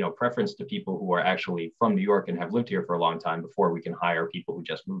 preference to people who are actually from New York and have lived here for a long time before we can hire people who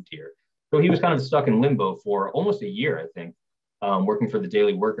just moved here. So he was kind of stuck in limbo for almost a year, I think, working for the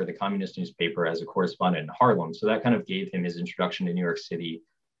Daily Worker, the communist newspaper, as a correspondent in Harlem. So that kind of gave him his introduction to New York City,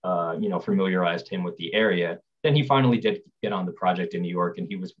 familiarized him with the area. Then he finally did get on the project in New York, and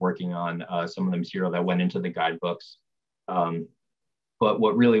he was working on some of the material that went into the guidebooks. But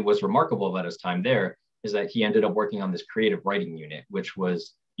what really was remarkable about his time there is that he ended up working on this creative writing unit, which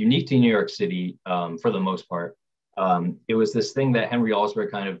was unique to New York City for the most part. It was this thing that Henry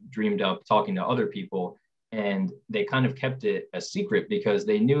Alsberg kind of dreamed up talking to other people, and they kind of kept it a secret because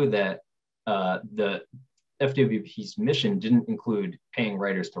they knew that the FWP's mission didn't include paying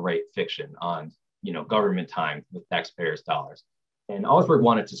writers to write fiction on government time with taxpayers' dollars. And Alsberg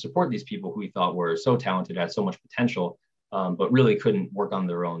wanted to support these people who he thought were so talented, had so much potential, but really couldn't work on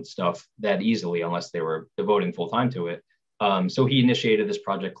their own stuff that easily unless they were devoting full time to it. So he initiated this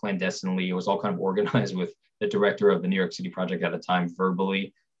project clandestinely. It was all kind of organized with the director of the New York City project at the time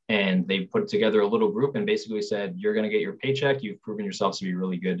verbally. And they put together a little group and basically said, you're going to get your paycheck. You've proven yourselves to be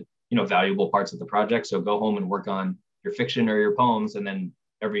really good, valuable parts of the project. So go home and work on your fiction or your poems. And then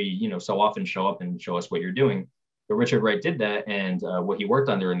every, so often show up and show us what you're doing. But Richard Wright did that. And what he worked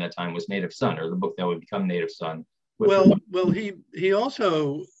on during that time was Native Son, or the book that would become Native Son. Well, he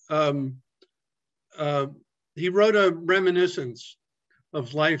also, he wrote a reminiscence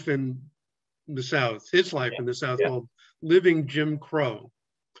of life in the South, his life in the South, called Living Jim Crow,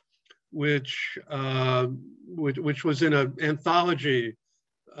 which was in an anthology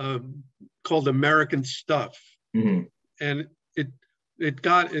called American Stuff. Mm-hmm. And it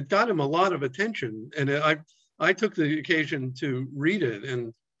got him a lot of attention. And I took the occasion to read it,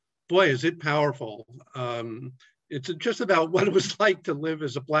 and boy, is it powerful. It's just about what it was like to live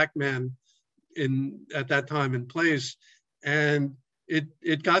as a Black man at that time and place. And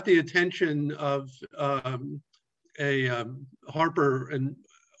it got the attention of a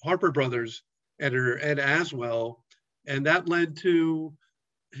Harper Brothers editor, Ed Aswell, and that led to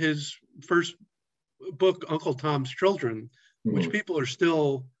his first book, Uncle Tom's Children, mm-hmm. which people are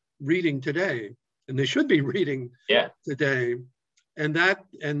still reading today, and they should be reading today. And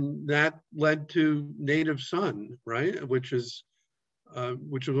that led to Native Son, right? Which was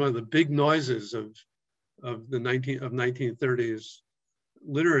one of the big noises of the 1930s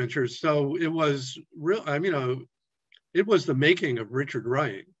literature. So it was real. It was the making of Richard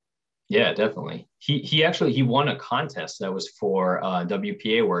Wright. Yeah, definitely. He won a contest that was for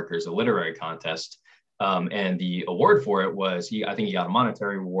WPA workers, a literary contest. And the award for it was, I think he got a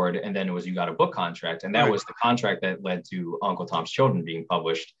monetary reward, and then it was you got a book contract. And that was the contract that led to Uncle Tom's Children being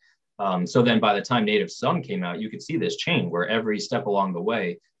published. So then by the time Native Son came out, you could see this chain where every step along the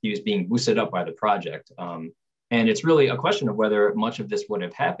way, he was being boosted up by the project. And it's really a question of whether much of this would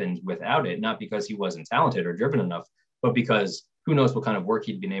have happened without it, not because he wasn't talented or driven enough, but because who knows what kind of work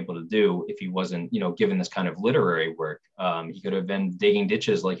he'd been able to do if he wasn't, given this kind of literary work. He could have been digging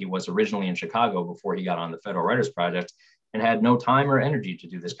ditches like he was originally in Chicago before he got on the Federal Writers Project and had no time or energy to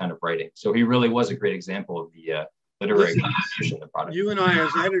do this kind of writing. So he really was a great example of the literary contribution to the product. You and I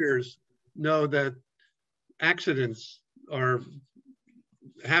as editors know that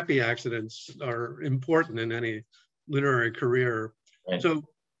happy accidents are important in any literary career. Right. So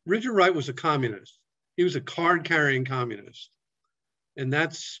Richard Wright was a communist. He was a card-carrying communist. And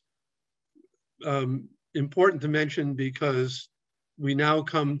that's important to mention because we now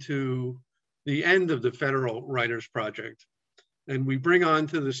come to the end of the Federal Writers Project. And we bring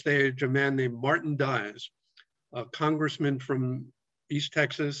onto the stage a man named Martin Dies, a congressman from East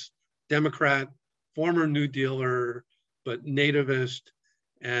Texas, Democrat, former New Dealer, but nativist,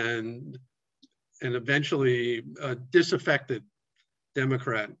 and eventually a disaffected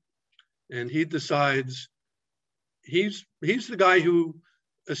Democrat. And he decides, he's the guy who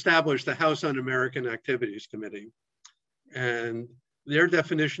established the House Un-American Activities Committee. And their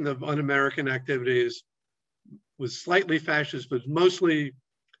definition of un-American activities was slightly fascist, but mostly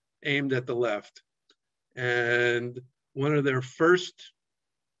aimed at the left. And one of their first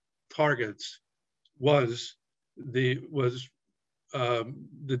targets was the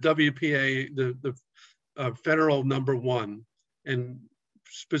WPA, the federal number one, and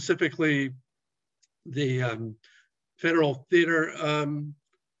specifically the Federal Theater,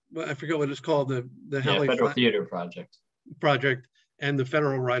 I forget what it's called, the Federal Theater Project, and the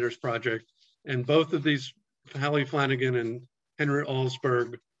Federal Writers Project. And both of these, Hallie Flanagan and Henry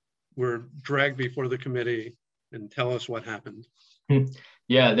Alsberg, were dragged before the committee. And tell us what happened.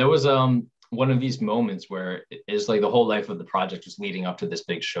 Yeah, there was one of these moments where it's like the whole life of the project was leading up to this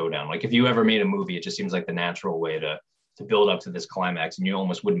big showdown. Like if you ever made a movie, it just seems like the natural way to build up to this climax, and you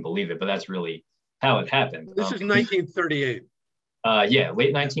almost wouldn't believe it, but that's really how it happened. This is 1938.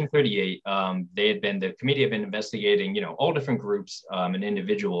 Late 1938. The committee had been investigating, all different groups and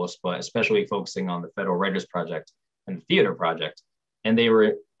individuals, but especially focusing on the Federal Writers Project and the Theater Project. And they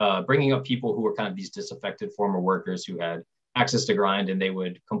were bringing up people who were kind of these disaffected former workers who had access to grind, and they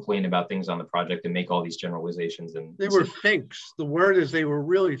would complain about things on the project and make all these generalizations. And they were finks. The word is they were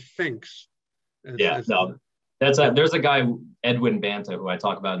really finks. There's a guy, Edwin Banta, who I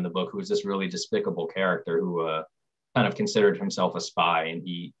talk about in the book, who was this really despicable character who kind of considered himself a spy, and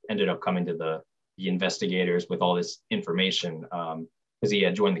he ended up coming to the investigators with all this information because he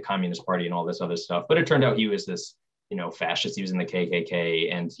had joined the Communist Party and all this other stuff. But it turned out he was this, fascist. He was in the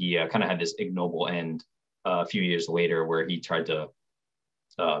KKK, and he kind of had this ignoble end a few years later where he tried to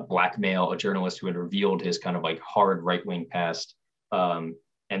blackmail a journalist who had revealed his kind of like hard right-wing past, and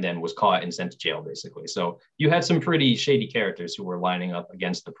then was caught and sent to jail, basically. So you had some pretty shady characters who were lining up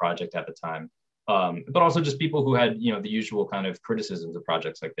against the project at the time, but also just people who had, the usual kind of criticisms of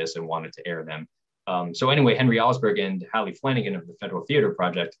projects like this and wanted to air them. So anyway, Henry Alsberg and Hallie Flanagan of the Federal Theater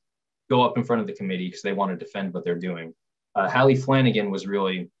Project go up in front of the committee because they want to defend what they're doing. Hallie Flanagan was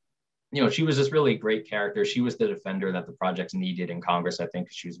really, she was this really great character. She was the defender that the project needed in Congress, I think.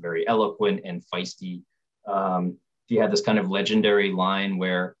 She was very eloquent and feisty. She had this kind of legendary line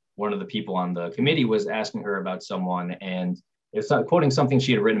where one of the people on the committee was asking her about someone, and it's quoting something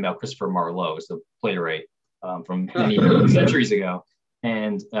she had written about Christopher Marlowe, the playwright from many centuries ago.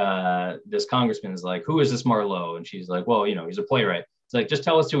 And this congressman is like, "Who is this Marlowe?" And she's like, "Well, he's a playwright." It's like, "Just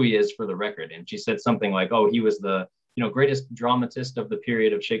tell us who he is for the record." And she said something like, "Oh, he was the greatest dramatist of the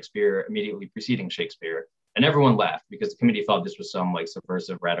period of Shakespeare immediately preceding Shakespeare." And everyone laughed because the committee thought this was some like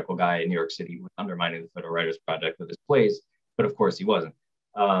subversive radical guy in New York City who was undermining the Federal Writers Project with his plays. But of course he wasn't.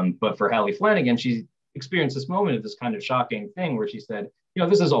 But for Hallie Flanagan, she experienced this moment of this kind of shocking thing where she said,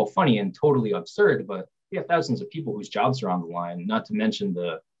 this is all funny and totally absurd, but we have thousands of people whose jobs are on the line, not to mention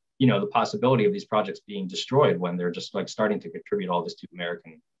the possibility of these projects being destroyed when they're just like starting to contribute all this to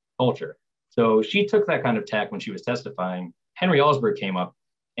American culture. So she took that kind of tack when she was testifying. Henry Alsberg came up,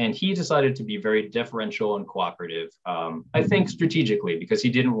 and he decided to be very deferential and cooperative, I think strategically, because he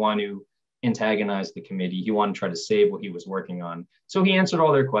didn't want to antagonize the committee. He wanted to try to save what he was working on. So he answered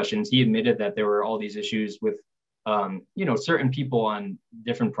all their questions. He admitted that there were all these issues with, certain people on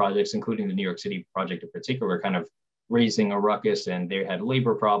different projects, including the New York City project in particular, kind of raising a ruckus, and they had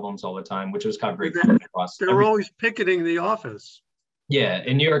labor problems all the time, which was kind of very common across. They were always picketing the office. Yeah,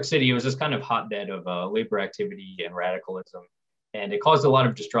 in New York City, it was this kind of hotbed of labor activity and radicalism. And it caused a lot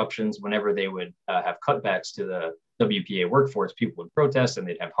of disruptions whenever they would have cutbacks to the WPA workforce. People would protest and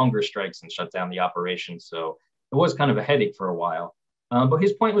they'd have hunger strikes and shut down the operation. So it was kind of a headache for a while. But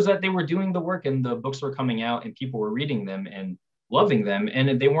his point was that they were doing the work and the books were coming out and people were reading them and loving them.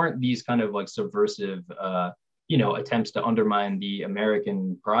 And they weren't these kind of like subversive, attempts to undermine the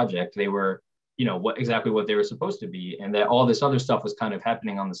American project. They were, exactly what they were supposed to be. And that all this other stuff was kind of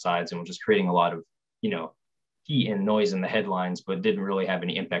happening on the sides and was just creating a lot of, heat and noise in the headlines, but didn't really have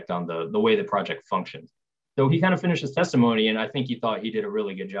any impact on the way the project functioned. So he kind of finished his testimony, and I think he thought he did a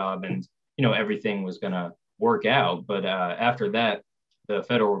really good job, and everything was going to work out. But after that, the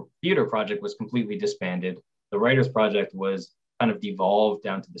Federal Theater Project was completely disbanded. The Writers Project was kind of devolved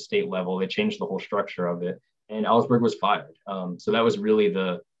down to the state level. They changed the whole structure of it, and Ellsberg was fired. So that was really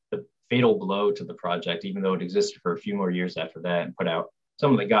the fatal blow to the project, even though it existed for a few more years after that and put out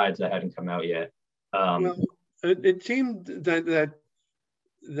some of the guides that hadn't come out yet. Well, it seemed that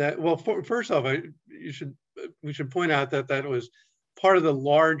well, first off, we should point out that was part of the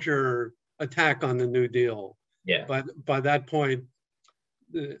larger attack on the New Deal. Yeah. But by that point,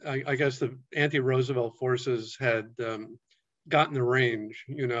 I guess the anti-Roosevelt forces had gotten the range,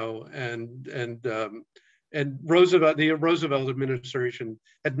 and Roosevelt, the Roosevelt administration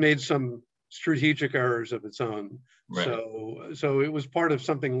had made some strategic errors of its own. Right. So it was part of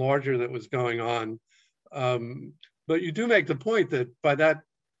something larger that was going on. But you do make the point that by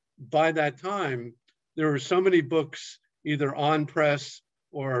that time, there were so many books either on press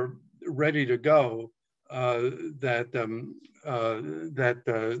or ready to go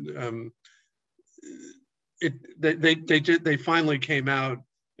they finally came out,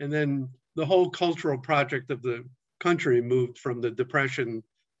 and then the whole cultural project of the country moved from the Depression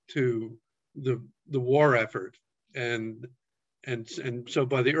to the war effort, and so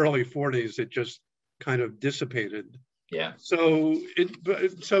by the early 40s, it just kind of dissipated. Yeah.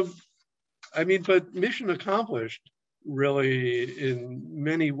 But mission accomplished, really, in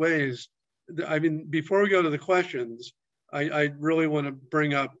many ways. I mean, before we go to the questions, I really want to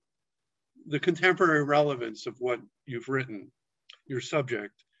bring up the contemporary relevance of what you've written, your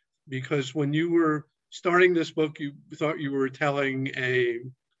subject, because when you were starting this book, you thought you were telling a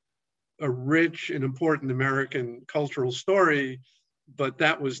rich and important American cultural story, but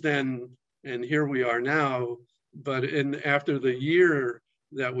that was then, and here we are now. But after the year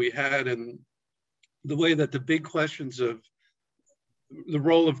that we had, and the way that the big questions of the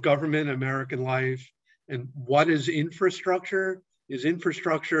role of government in American life, and what is infrastructure? Is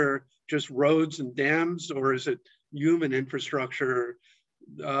infrastructure just roads and dams, or is it human infrastructure?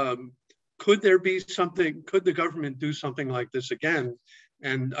 Could there be something, could the government do something like this again?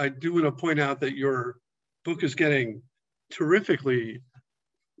 And I do want to point out that your book is getting terrifically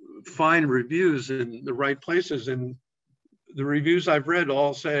fine reviews in the right places. And the reviews I've read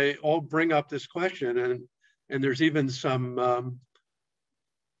all bring up this question. And there's even some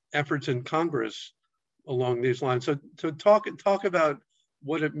efforts in Congress along these lines. So talk about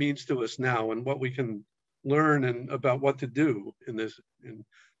what it means to us now and what we can learn and about what to do in this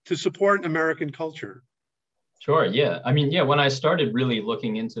to support American culture. Sure. Yeah. I mean, yeah, when I started really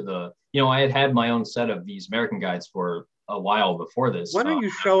looking into I had my own set of these American guides for a while before this. Why don't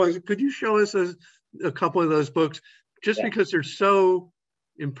you could you show us a couple of those books, just because they're so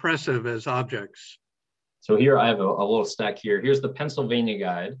impressive as objects? So here I have a little stack here. Here's the Pennsylvania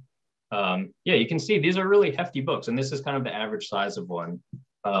guide. You can see these are really hefty books, and this is kind of the average size of one.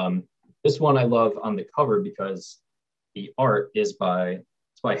 This one I love on the cover because the art is by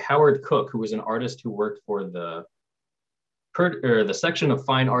Howard Cook, who was an artist who worked for the section of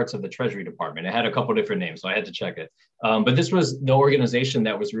fine arts of the Treasury Department. It had a couple different names, so I had to check it. But this was the organization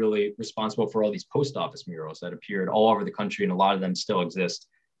that was really responsible for all these post office murals that appeared all over the country, and a lot of them still exist.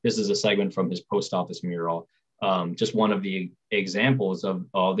 This is a segment from his post office mural. Just one of the examples of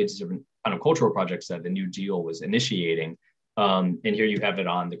all these different kind of cultural projects that the New Deal was initiating. And here you have it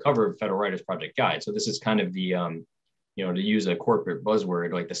on the cover of Federal Writers Project Guide. So this is kind of the to use a corporate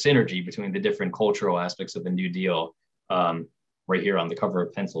buzzword, like the synergy between the different cultural aspects of the New Deal, right here on the cover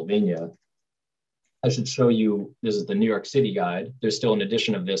of Pennsylvania. I should show you, this is the New York City guide. There's still an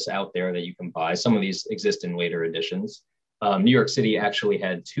edition of this out there that you can buy. Some of these exist in later editions. New York City actually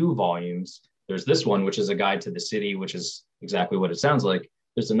had 2 volumes. There's this one, which is a guide to the city, which is exactly what it sounds like.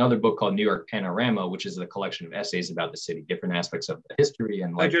 There's another book called New York Panorama, which is a collection of essays about the city, different aspects of the history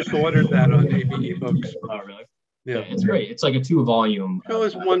and life. I just ordered that on ABE Books. Oh, really? Yeah, it's great. It's like a 2-volume. Show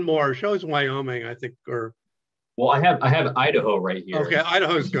us one more. Show us Wyoming, I think, or Well, I have Idaho right here. Okay,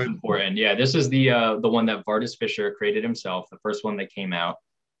 Idaho's good. Important. Yeah, this is the one that Vardis Fisher created himself, the first one that came out.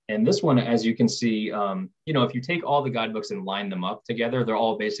 And this one, as you can see, if you take all the guidebooks and line them up together, they're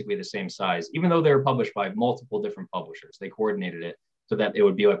all basically the same size, even though they were published by multiple different publishers. They coordinated it so that it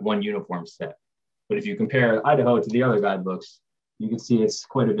would be like one uniform set. But if you compare Idaho to the other guidebooks, you can see it's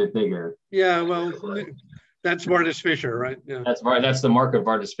quite a bit bigger. Yeah, well, that's Vardis Fisher, right? Yeah. That's the mark of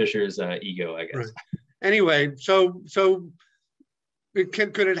Vardis Fisher's ego, I guess. Right. Anyway, so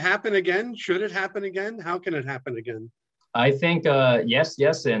could it happen again? Should it happen again? How can it happen again? I think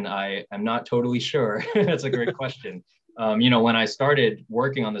yes, and I am not totally sure. That's a great question. When I started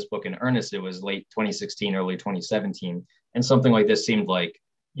working on this book in earnest, it was late 2016, early 2017, and something like this seemed like,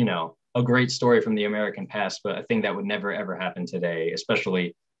 a great story from the American past, but a thing that would never ever happen today,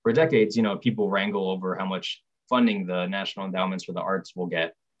 especially for decades. People wrangle over how much funding the National Endowments for the Arts will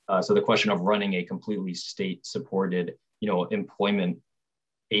get. So the question of running a completely state-supported, employment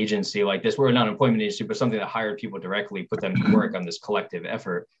agency like this, we're not an employment agency, but something that hired people directly, put them to work on this collective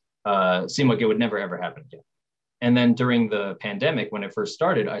effort, seemed like it would never ever happen again. And then during the pandemic, when it first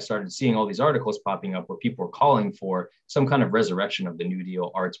started, I started seeing all these articles popping up where people were calling for some kind of resurrection of the New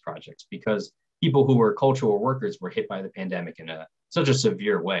Deal arts projects, because people who were cultural workers were hit by the pandemic in such a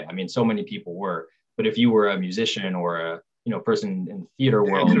severe way. I mean, so many people were, but if you were a musician or a person in the theater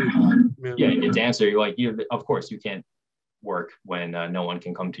world, a dancer, of course you can't work when no one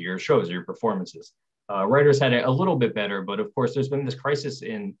can come to your shows or your performances. Writers had it a little bit better, but of course there's been this crisis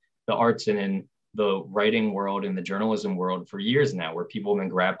in the arts and in the writing world and the journalism world for years now, where people have been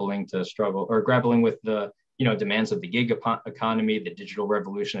grappling with the demands of the gig economy. The digital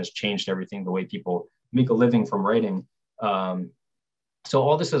revolution has changed everything, the way people make a living from writing. So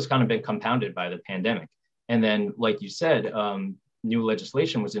all this has kind of been compounded by the pandemic. And then, like you said, new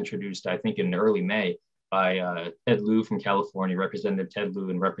legislation was introduced, I think, in early May by Ted Lieu from California, Representative Ted Lieu,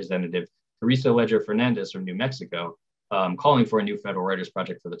 and Representative Teresa Ledger Fernandez from New Mexico, calling for a new federal writers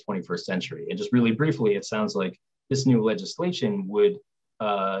project for the 21st century. And just really briefly, it sounds like this new legislation would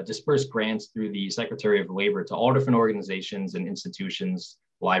disperse grants through the Secretary of Labor to all different organizations and institutions,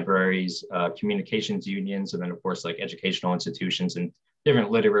 libraries, communications unions, and then of course like educational institutions and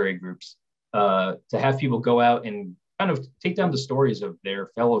different literary groups, to have people go out and kind of take down the stories of their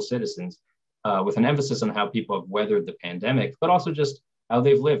fellow citizens, with an emphasis on how people have weathered the pandemic, but also just how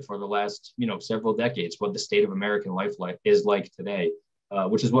they've lived for the last, several decades, what the state of American life is like today,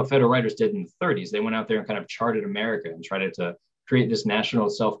 which is what federal writers did in the 30s. They went out there and kind of charted America and tried to create this national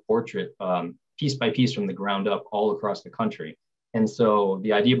self-portrait, piece by piece from the ground up all across the country. And so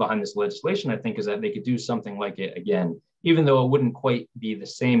the idea behind this legislation, I think, is that they could do something like it again, even though it wouldn't quite be the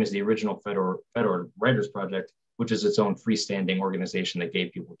same as the original Federal Writers Project, which is its own freestanding organization that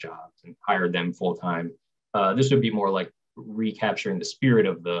gave people jobs and hired them full time. This would be more like recapturing the spirit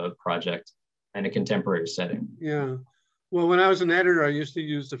of the project in a contemporary setting. Yeah. Well, when I was an editor, I used to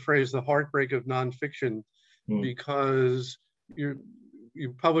use the phrase the heartbreak of nonfiction, because you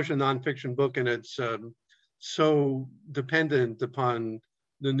publish a nonfiction book and it's so dependent upon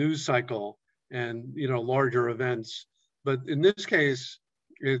the news cycle and larger events. But in this case,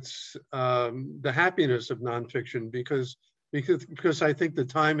 it's the happiness of nonfiction, because I think the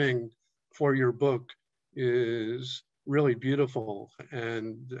timing for your book is really beautiful,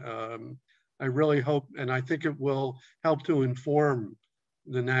 and I really hope, and I think it will help to inform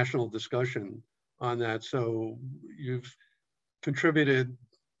the national discussion on that. So you've contributed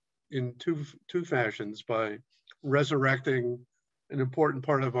in two fashions, by resurrecting an important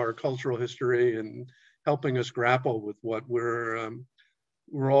part of our cultural history and helping us grapple with what we're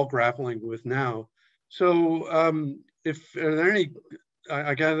all grappling with now. So if are there any,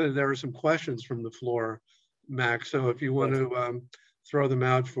 I gather there are some questions from the floor, Max. So if you want to throw them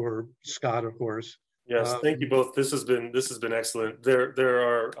out for Scott, of course. Yes, thank you both. This has been excellent. There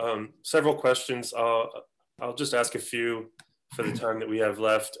are several questions. I'll just ask a few for the time that we have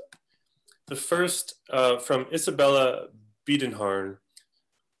left. The first from Isabella Biedenharn.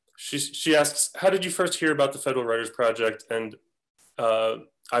 She asks, how did you first hear about the Federal Writers Project? And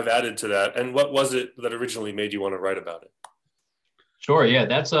I've added to that. And what was it that originally made you want to write about it? Sure, yeah,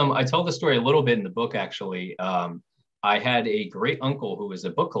 that's I tell the story a little bit in the book, actually. I had a great uncle who was a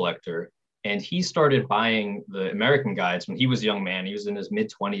book collector, and he started buying the American guides when he was a young man. He was in his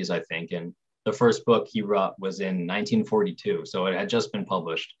mid-20s, I think, and the first book he wrote was in 1942, so it had just been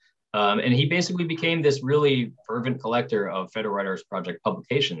published. And he basically became this really fervent collector of Federal Writers Project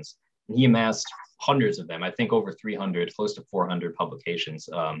publications. And he amassed hundreds of them, I think over 300, close to 400 publications,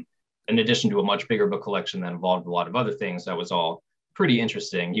 in addition to a much bigger book collection that involved a lot of other things that was all pretty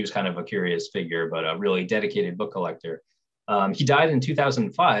interesting. He was kind of a curious figure, but a really dedicated book collector. He died in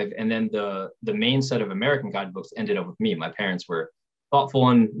 2005, and then the main set of American guidebooks ended up with me. My parents were thoughtful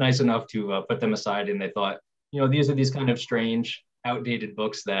and nice enough to put them aside, and they thought, these are these kind of strange, outdated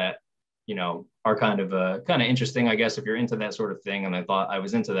books that, are kind of interesting, I guess, if you're into that sort of thing. And I thought I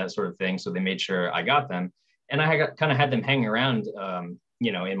was into that sort of thing, so they made sure I got them, and I kind of had them hanging around,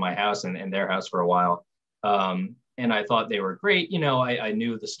 in my house and in their house for a while. And I thought they were great. I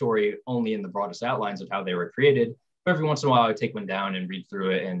knew the story only in the broadest outlines of how they were created. But every once in a while, I would take one down and read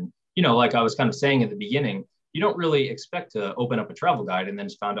through it. And, like I was kind of saying at the beginning, you don't really expect to open up a travel guide and then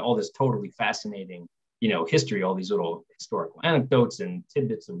just found all this totally fascinating, history, all these little historical anecdotes and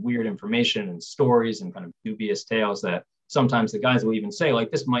tidbits of weird information and stories and kind of dubious tales that sometimes the guys will even say,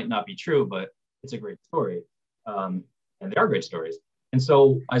 like, this might not be true, but it's a great story. And they are great stories. And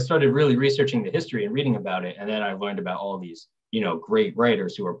so I started really researching the history and reading about it. And then I learned about all these, great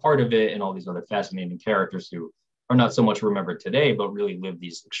writers who are part of it and all these other fascinating characters who are not so much remembered today, but really lived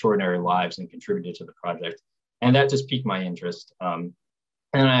these extraordinary lives and contributed to the project. And that just piqued my interest.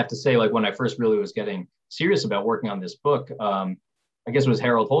 And I have to say, like, when I first really was getting serious about working on this book, I guess it was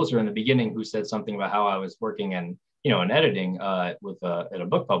Gerald Holzer in the beginning who said something about how I was working in editing at a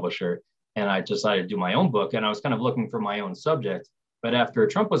book publisher. And I decided to do my own book. And I was kind of looking for my own subject. But after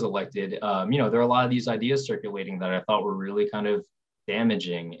Trump was elected, there are a lot of these ideas circulating that I thought were really kind of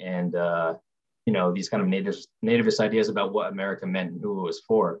damaging. And, these kind of nativist ideas about what America meant and who it was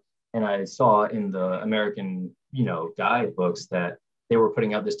for. And I saw in the American, guidebooks that they were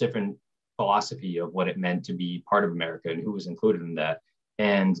putting out this different philosophy of what it meant to be part of America and who was included in that.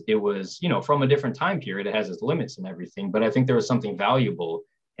 And it was, from a different time period, it has its limits and everything, but I think there was something valuable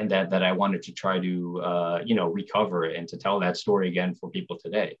in that I wanted to try to, recover and to tell that story again for people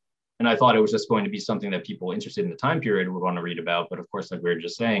today. And I thought it was just going to be something that people interested in the time period would want to read about. But of course, like we were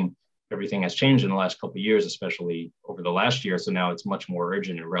just saying, everything has changed in the last couple of years, especially over the last year. So now it's much more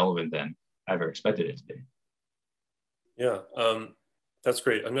urgent and relevant than I ever expected it to be. Yeah, that's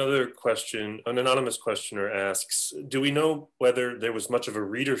great. Another question, an anonymous questioner asks, do we know whether there was much of a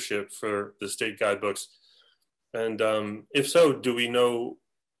readership for the state guidebooks? And if so, do we know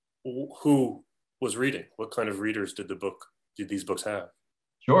who was reading? What kind of readers did these books have?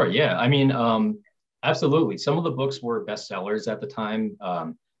 Sure, yeah. I mean, absolutely. Some of the books were bestsellers at the time.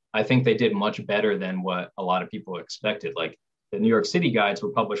 I think they did much better than what a lot of people expected. Like the New York City guides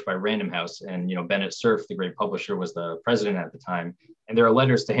were published by Random House, and Bennett Cerf, the great publisher, was the president at the time. And there are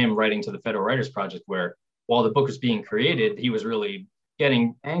letters to him writing to the Federal Writers Project where, while the book was being created, he was really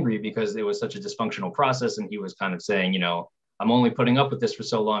getting angry because it was such a dysfunctional process. And he was kind of saying, I'm only putting up with this for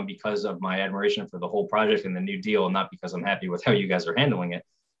so long because of my admiration for the whole project and the New Deal, and not because I'm happy with how you guys are handling it.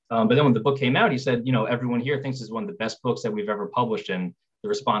 But then when the book came out, he said, everyone here thinks it's one of the best books that we've ever published, and the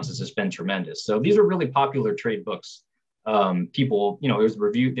responses has been tremendous. So these are really popular trade books. People, it was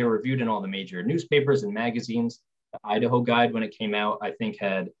reviewed, they were reviewed in all the major newspapers and magazines. The Idaho Guide, when it came out, I think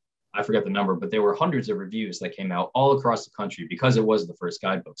I forget the number, but there were hundreds of reviews that came out all across the country because it was the first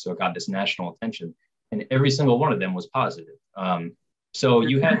guidebook. So it got this national attention, and every single one of them was positive. So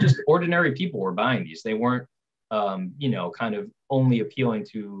you had just ordinary people were buying these. They weren't, kind of only appealing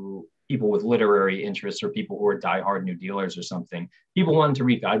to people with literary interests or people who are diehard New Dealers or something. People wanted to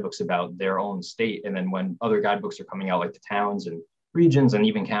read guidebooks about their own state. And then when other guidebooks are coming out, like the towns and regions and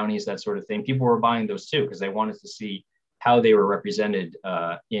even counties, that sort of thing, people were buying those too, because they wanted to see how they were represented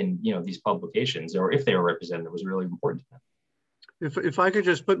in these publications, or if they were represented. It was really important to them. If I could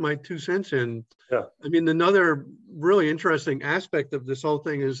just put my 2 cents in, yeah. I mean, another really interesting aspect of this whole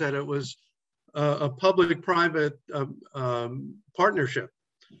thing is that it was a public-private partnership.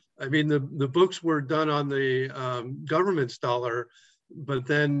 I mean, the books were done on the government's dollar, but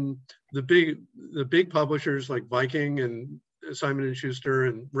then the big publishers like Viking and Simon & Schuster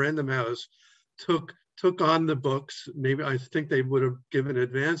and Random House took on the books. Maybe I think they would have given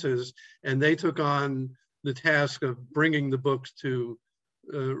advances, and they took on the task of bringing the books to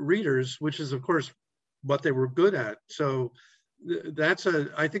readers, which is of course what they were good at. So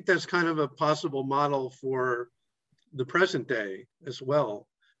I think that's kind of a possible model for the present day as well.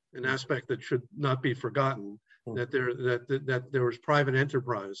 An aspect that should not be forgotten, that there was private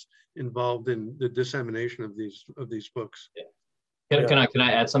enterprise involved in the dissemination of these books. Yeah. Can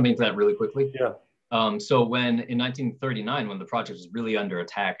I add something to that really quickly? Yeah. So when in 1939, when the project was really under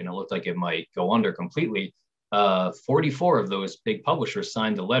attack and it looked like it might go under completely, 44 of those big publishers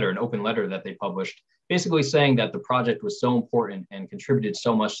signed a letter, an open letter that they published, basically saying that the project was so important and contributed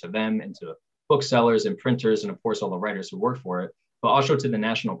so much to them and to booksellers and printers and of course all the writers who worked for it, but also to the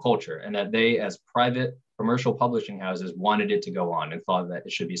national culture, and that they, as private commercial publishing houses, wanted it to go on and thought that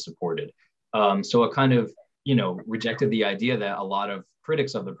it should be supported. So it kind of, rejected the idea that a lot of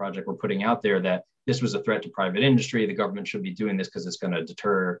critics of the project were putting out there, that this was a threat to private industry. The government should be doing this because it's going to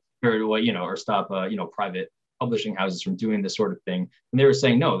deter or stop, private publishing houses from doing this sort of thing. And they were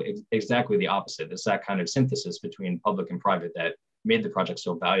saying, no, exactly the opposite. It's that kind of synthesis between public and private that made the project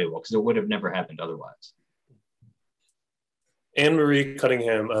so valuable, because it would have never happened otherwise. Anne-Marie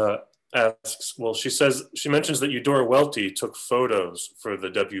Cunningham asks, well, she mentions that Eudora Welty took photos for the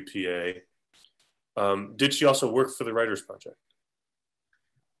WPA. Did she also work for the Writers Project?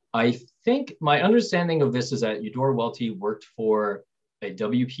 I think my understanding of this is that Eudora Welty worked for a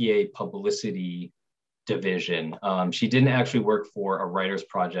WPA publicity division. She didn't actually work for a Writers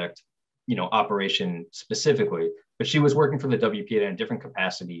Project, operation specifically, but she was working for the WPA in a different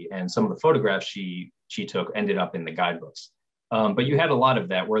capacity. And some of the photographs she took ended up in the guidebooks. But you had a lot of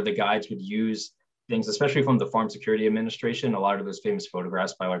that where the guides would use things, especially from the Farm Security Administration. A lot of those famous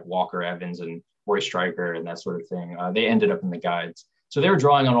photographs by like Walker Evans and Roy Stryker and that sort of thing, they ended up in the guides. So they were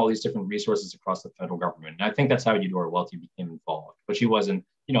drawing on all these different resources across the federal government. And I think that's how Eudora Welty became involved. But she wasn't,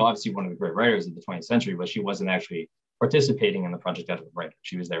 obviously one of the great writers of the 20th century, but she wasn't actually participating in the project as a writer.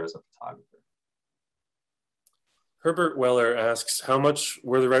 She was there as a photographer. Herbert Weller asks, how much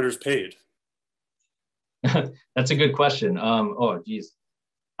were the writers paid? That's a good question. Oh, geez.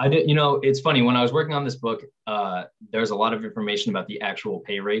 It's funny, when I was working on this book, there's a lot of information about the actual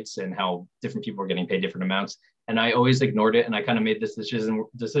pay rates and how different people are getting paid different amounts. And I always ignored it. And I kind of made this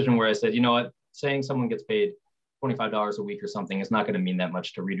decision where I said, you know what, saying someone gets paid $25 a week or something is not going to mean that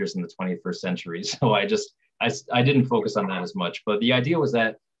much to readers in the 21st century. So I didn't focus on that as much. But the idea was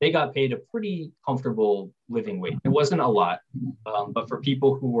that they got paid a pretty comfortable living wage. It wasn't a lot, but for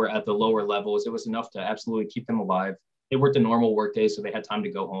people who were at the lower levels, it was enough to absolutely keep them alive. They worked a normal work day, so they had time to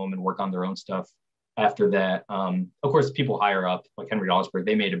go home and work on their own stuff after that. Of course, people higher up, like Henry Alsberg,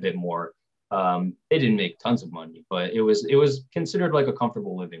 they made a bit more. They didn't make tons of money, but it was considered like a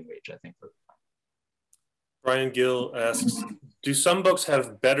comfortable living wage, I think. Brian Gill asks, do some books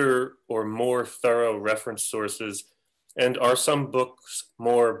have better or more thorough reference sources? And are some books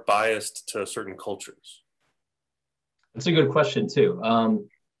more biased to certain cultures? That's a good question too.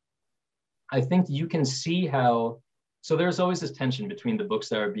 I think you can see how, so there's always this tension between the books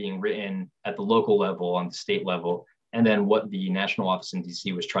that are being written at the local level, on the state level, and then what the national office in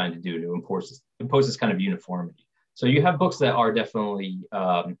DC was trying to do to impose this kind of uniformity. So you have books that are definitely,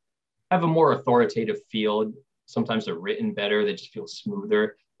 have a more authoritative feel. Sometimes they're written better, they just feel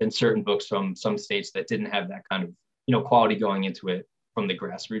smoother than certain books from some states that didn't have that kind of quality going into it from the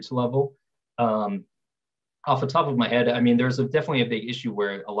grassroots level. Off the top of my head, I mean, there's definitely a big issue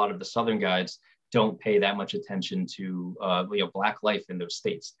where a lot of the Southern guides don't pay that much attention to Black life in those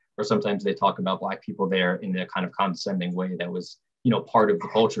states, or sometimes they talk about Black people there in a kind of condescending way that was part of the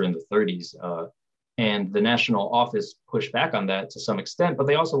culture in the 30s. And the national office pushed back on that to some extent, but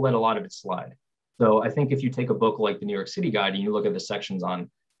they also let a lot of it slide. So I think if you take a book like the New York City Guide and you look at the sections on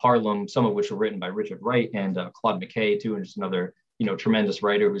Harlem, some of which were written by Richard Wright and Claude McKay too, and just another tremendous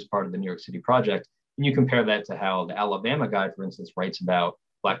writer who's part of the New York City Project, and you compare that to how the Alabama Guide, for instance, writes about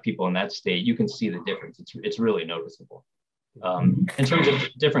Black people in that state, you can see the difference. It's really noticeable. In terms of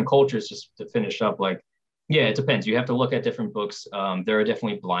different cultures, just to finish up, it depends. You have to look at different books. There are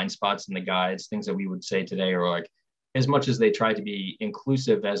definitely blind spots in the guides, things that we would say today are like, as much as they tried to be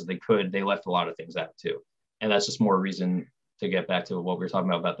inclusive as they could, they left a lot of things out too. And that's just more reason to get back to what we were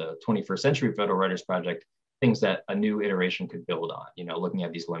talking about the 21st Century Federal Writers Project, things that a new iteration could build on, looking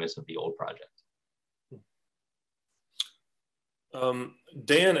at these limits of the old project.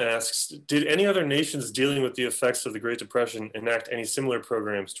 Dan asks, did any other nations dealing with the effects of the Great Depression enact any similar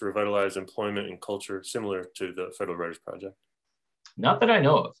programs to revitalize employment and culture similar to the Federal Writers Project? Not that I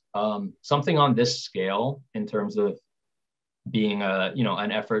know of. Something on this scale in terms of being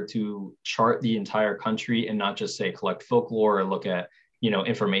an effort to chart the entire country and not just say collect folklore or look at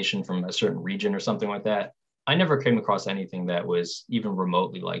information from a certain region or something like that. I never came across anything that was even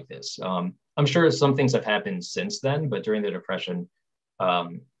remotely like this. I'm sure some things have happened since then, but during the Depression,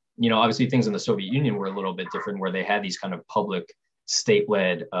 obviously things in the Soviet Union were a little bit different, where they had these kind of public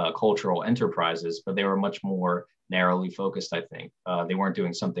state-led cultural enterprises, but they were much more narrowly focused, I think. They weren't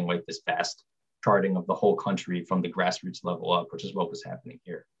doing something like this vast charting of the whole country from the grassroots level up, which is what was happening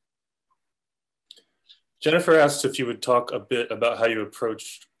here. Jennifer asked if you would talk a bit about how you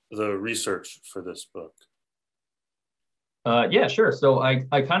approached the research for this book. Yeah, sure. So I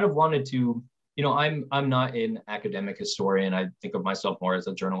kind of wanted to, I'm not an academic historian. I think of myself more as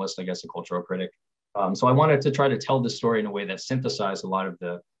a journalist, I guess, a cultural critic. So I wanted to try to tell the story in a way that synthesized a lot of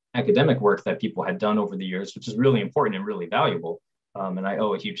the academic work that people had done over the years, which is really important and really valuable. And I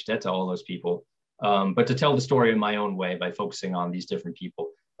owe a huge debt to all those people. But to tell the story in my own way by focusing on these different people.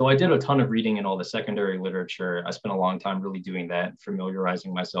 So I did a ton of reading in all the secondary literature. I spent a long time really doing that,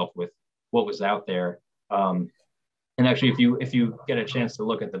 familiarizing myself with what was out there. And actually, if you get a chance to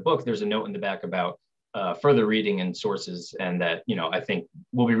look at the book, there's a note in the back about further reading and sources, and that, you know, I think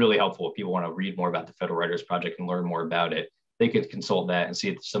will be really helpful if people want to read more about the Federal Writers Project and learn more about it. They could consult that and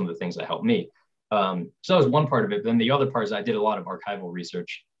see some of the things that helped me. So that was one part of it. Then the other part is I did a lot of archival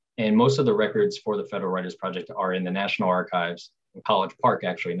research, and most of the records for the Federal Writers Project are in the National Archives in College Park,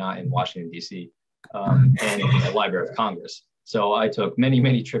 actually, not in Washington, D.C., and in the Library of Congress. So I took many,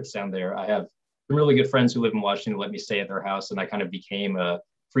 many trips down there. I have some really good friends who live in Washington who let me stay at their house, and I kind of became a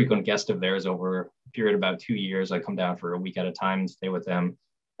frequent guest of theirs over a period of about 2 years. I come down for a week at a time and stay with them,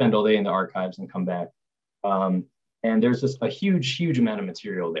 spend all day in the archives and come back. And there's just a huge, huge amount of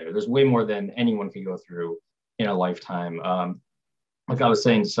material there. There's way more than anyone could go through in a lifetime. Like I was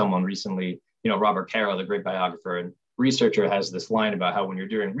saying to someone recently, you know, Robert Caro, the great biographer and researcher, has this line about how when you're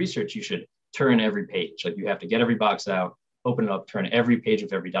doing research, you should turn every page. Like you have to get every box out, open it up, turn every page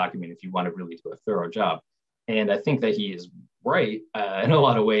of every document if you want to really do a thorough job. And I think that he is right in a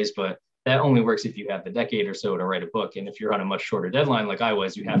lot of ways, but that only works if you have the decade or so to write a book. And if you're on a much shorter deadline like I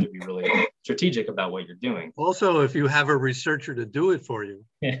was, you have to be really strategic about what you're doing. Also, if you have a researcher to do it for you.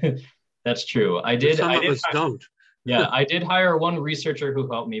 That's true. I did. Some of us don't. Yeah, I did hire one researcher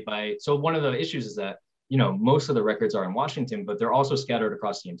who helped me so one of the issues is that, you know, most of the records are in Washington, but they're also scattered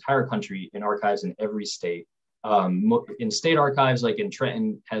across the entire country in archives in every state. In state archives, like in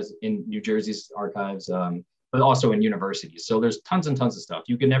Trenton, has in New Jersey's archives, but also in universities. So there's tons and tons of stuff.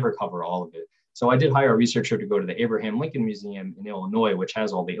 You can never cover all of it. So I did hire a researcher to go to the Abraham Lincoln Museum in Illinois, which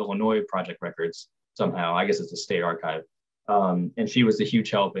has all the Illinois project records somehow. I guess it's a state archive. And she was a huge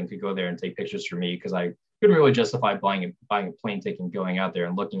help and could go there and take pictures for me because I couldn't really justify buying a plane ticket and going out there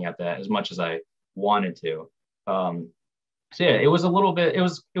and looking at that as much as I wanted to. So yeah, it was a little bit, it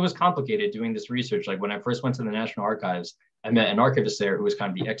was complicated doing this research. Like when I first went to the National Archives, I met an archivist there who was kind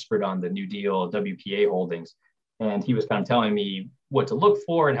of the expert on the New Deal WPA holdings. And he was kind of telling me what to look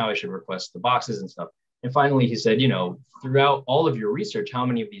for and how I should request the boxes and stuff. And finally, he said, you know, throughout all of your research, how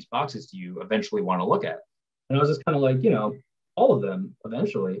many of these boxes do you eventually want to look at? And I was just kind of like, you know, all of them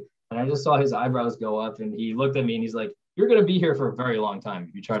eventually. And I just saw his eyebrows go up and he looked at me and he's like, you're going to be here for a very long time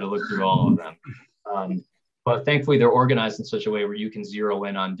if you try to look through all of them. But thankfully, they're organized in such a way where you can zero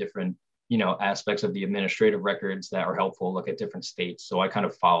in on different, you know, aspects of the administrative records that are helpful, look at different states. So I kind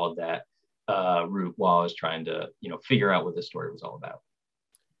of followed that route while I was trying to, you know, figure out what this story was all about.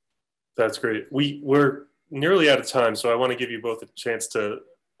 That's great. We're nearly out of time, so I want to give you both a chance to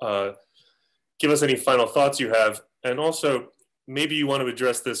give us any final thoughts you have. And also, maybe you want to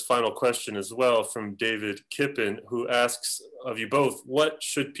address this final question as well from David Kippen, who asks of you both, what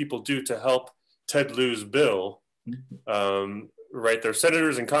should people do to help Ted Lieu's bill? Right, their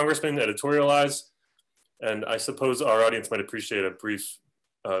senators and congressmen editorialize, and I suppose our audience might appreciate a brief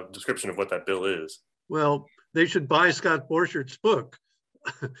description of what that bill is. Well, they should buy Scott Borchert's book.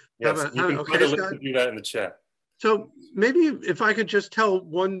 Yes, you can find a link to do that in the chat. So maybe if I could just tell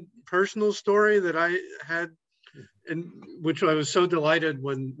one personal story that I had, and which I was so delighted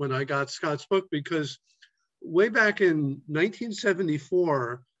when I got Scott's book, because way back in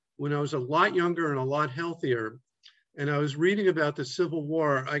 1974, when I was a lot younger and a lot healthier, and I was reading about the Civil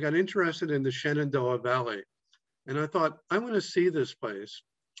War, I got interested in the Shenandoah Valley. And I thought, I want to see this place.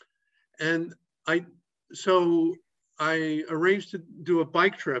 And so I arranged to do a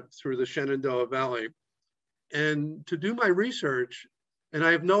bike trip through the Shenandoah Valley and to do my research. And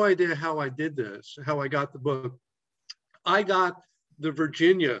I have no idea how I did this, how I got the book. I got the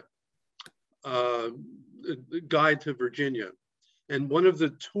Virginia guide to Virginia. And one of the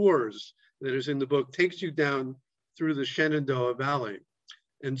tours that is in the book takes you down through the Shenandoah Valley.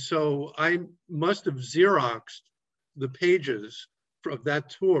 And so I must have Xeroxed the pages of that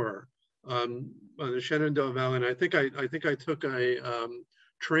tour on the Shenandoah Valley. And I think I took a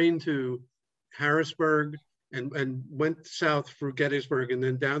train to Harrisburg and went south through Gettysburg and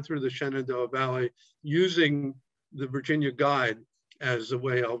then down through the Shenandoah Valley using the Virginia guide as a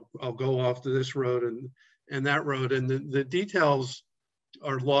way I'll go off to this road and that road. And the details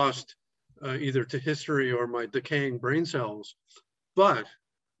are lost either to history or my decaying brain cells. But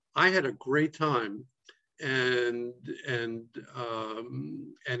I had a great time, and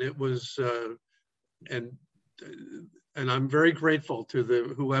it was and I'm very grateful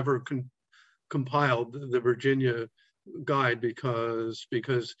to whoever compiled the Virginia guide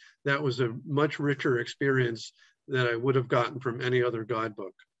because that was a much richer experience than I would have gotten from any other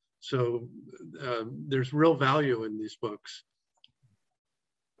guidebook. So there's real value in these books.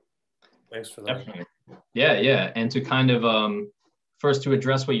 Thanks for that. Definitely. Yeah. And to kind of, first to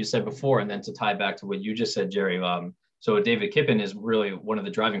address what you said before, and then to tie back to what you just said, Jerry. So David Kippen is really one of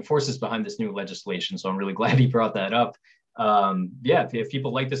the driving forces behind this new legislation. So I'm really glad he brought that up. Yeah, if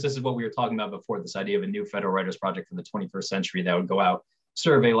people like this is what we were talking about before, this idea of a new federal writers project for the 21st century that would go out,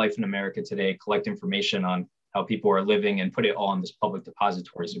 survey life in America today, collect information on how people are living and put it all in this public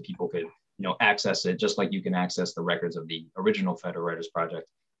depository so people could, access it just like you can access the records of the original federal writers project.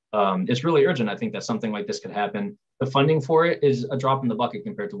 It's really urgent. I think that something like this could happen. The funding for it is a drop in the bucket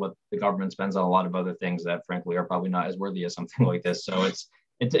compared to what the government spends on a lot of other things that frankly are probably not as worthy as something like this. So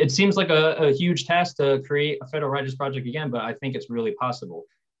it seems like a huge task to create a federal writers project again, but I think it's really possible.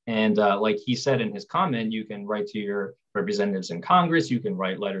 And like he said in his comment, you can write to your representatives in Congress, you can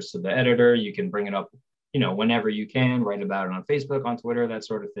write letters to the editor, you can bring it up, whenever you can, write about it on Facebook, on Twitter, that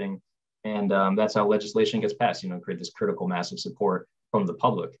sort of thing. And that's how legislation gets passed, create this critical mass of support from the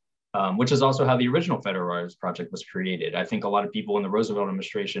public, which is also how the original Federal Writers Project was created. I think a lot of people in the Roosevelt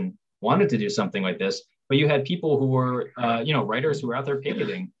administration wanted to do something like this, but you had people who were, writers who were out there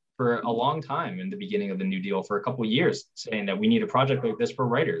picketing for a long time in the beginning of the New Deal for a couple of years, saying that we need a project like this for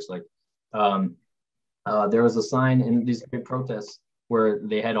writers. Like there was a sign in these big protests where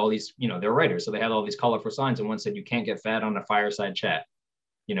they had all these, they're writers, so they had all these colorful signs, and one said, "You can't get fat on a fireside chat."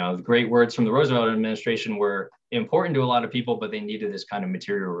 The great words from the Roosevelt administration were important to a lot of people, but they needed this kind of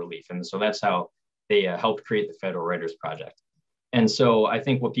material relief. And so that's how they helped create the Federal Writers Project. And so I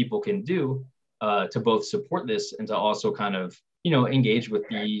think what people can do to both support this and to also kind of, engage with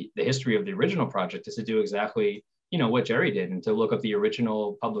the history of the original project is to do exactly, what Jerry did, and to look up the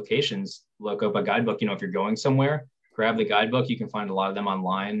original publications, look up a guidebook. If you're going somewhere, grab the guidebook. You can find a lot of them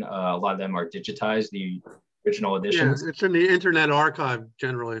online. A lot of them are digitized, the original editions. Yeah, it's in the Internet Archive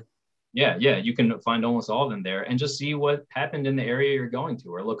generally. Yeah, you can find almost all of them there, and just see what happened in the area you're going to,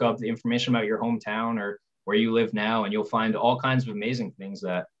 or look up the information about your hometown or where you live now, and you'll find all kinds of amazing things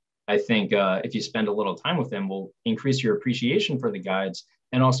that I think if you spend a little time with them will increase your appreciation for the guides,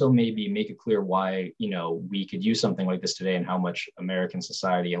 and also maybe make it clear why, we could use something like this today and how much American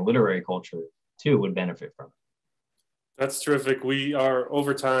society and literary culture too would benefit from it. That's terrific. We are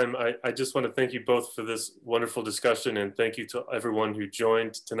over time. I just want to thank you both for this wonderful discussion, and thank you to everyone who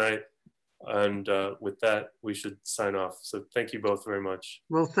joined tonight. And with that, we should sign off. So thank you both very much.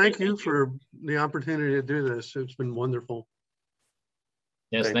 Well, thank you for the opportunity to do this. It's been wonderful.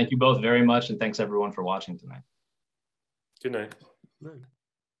 Yes, thank you both very much. And thanks everyone for watching tonight. Good night.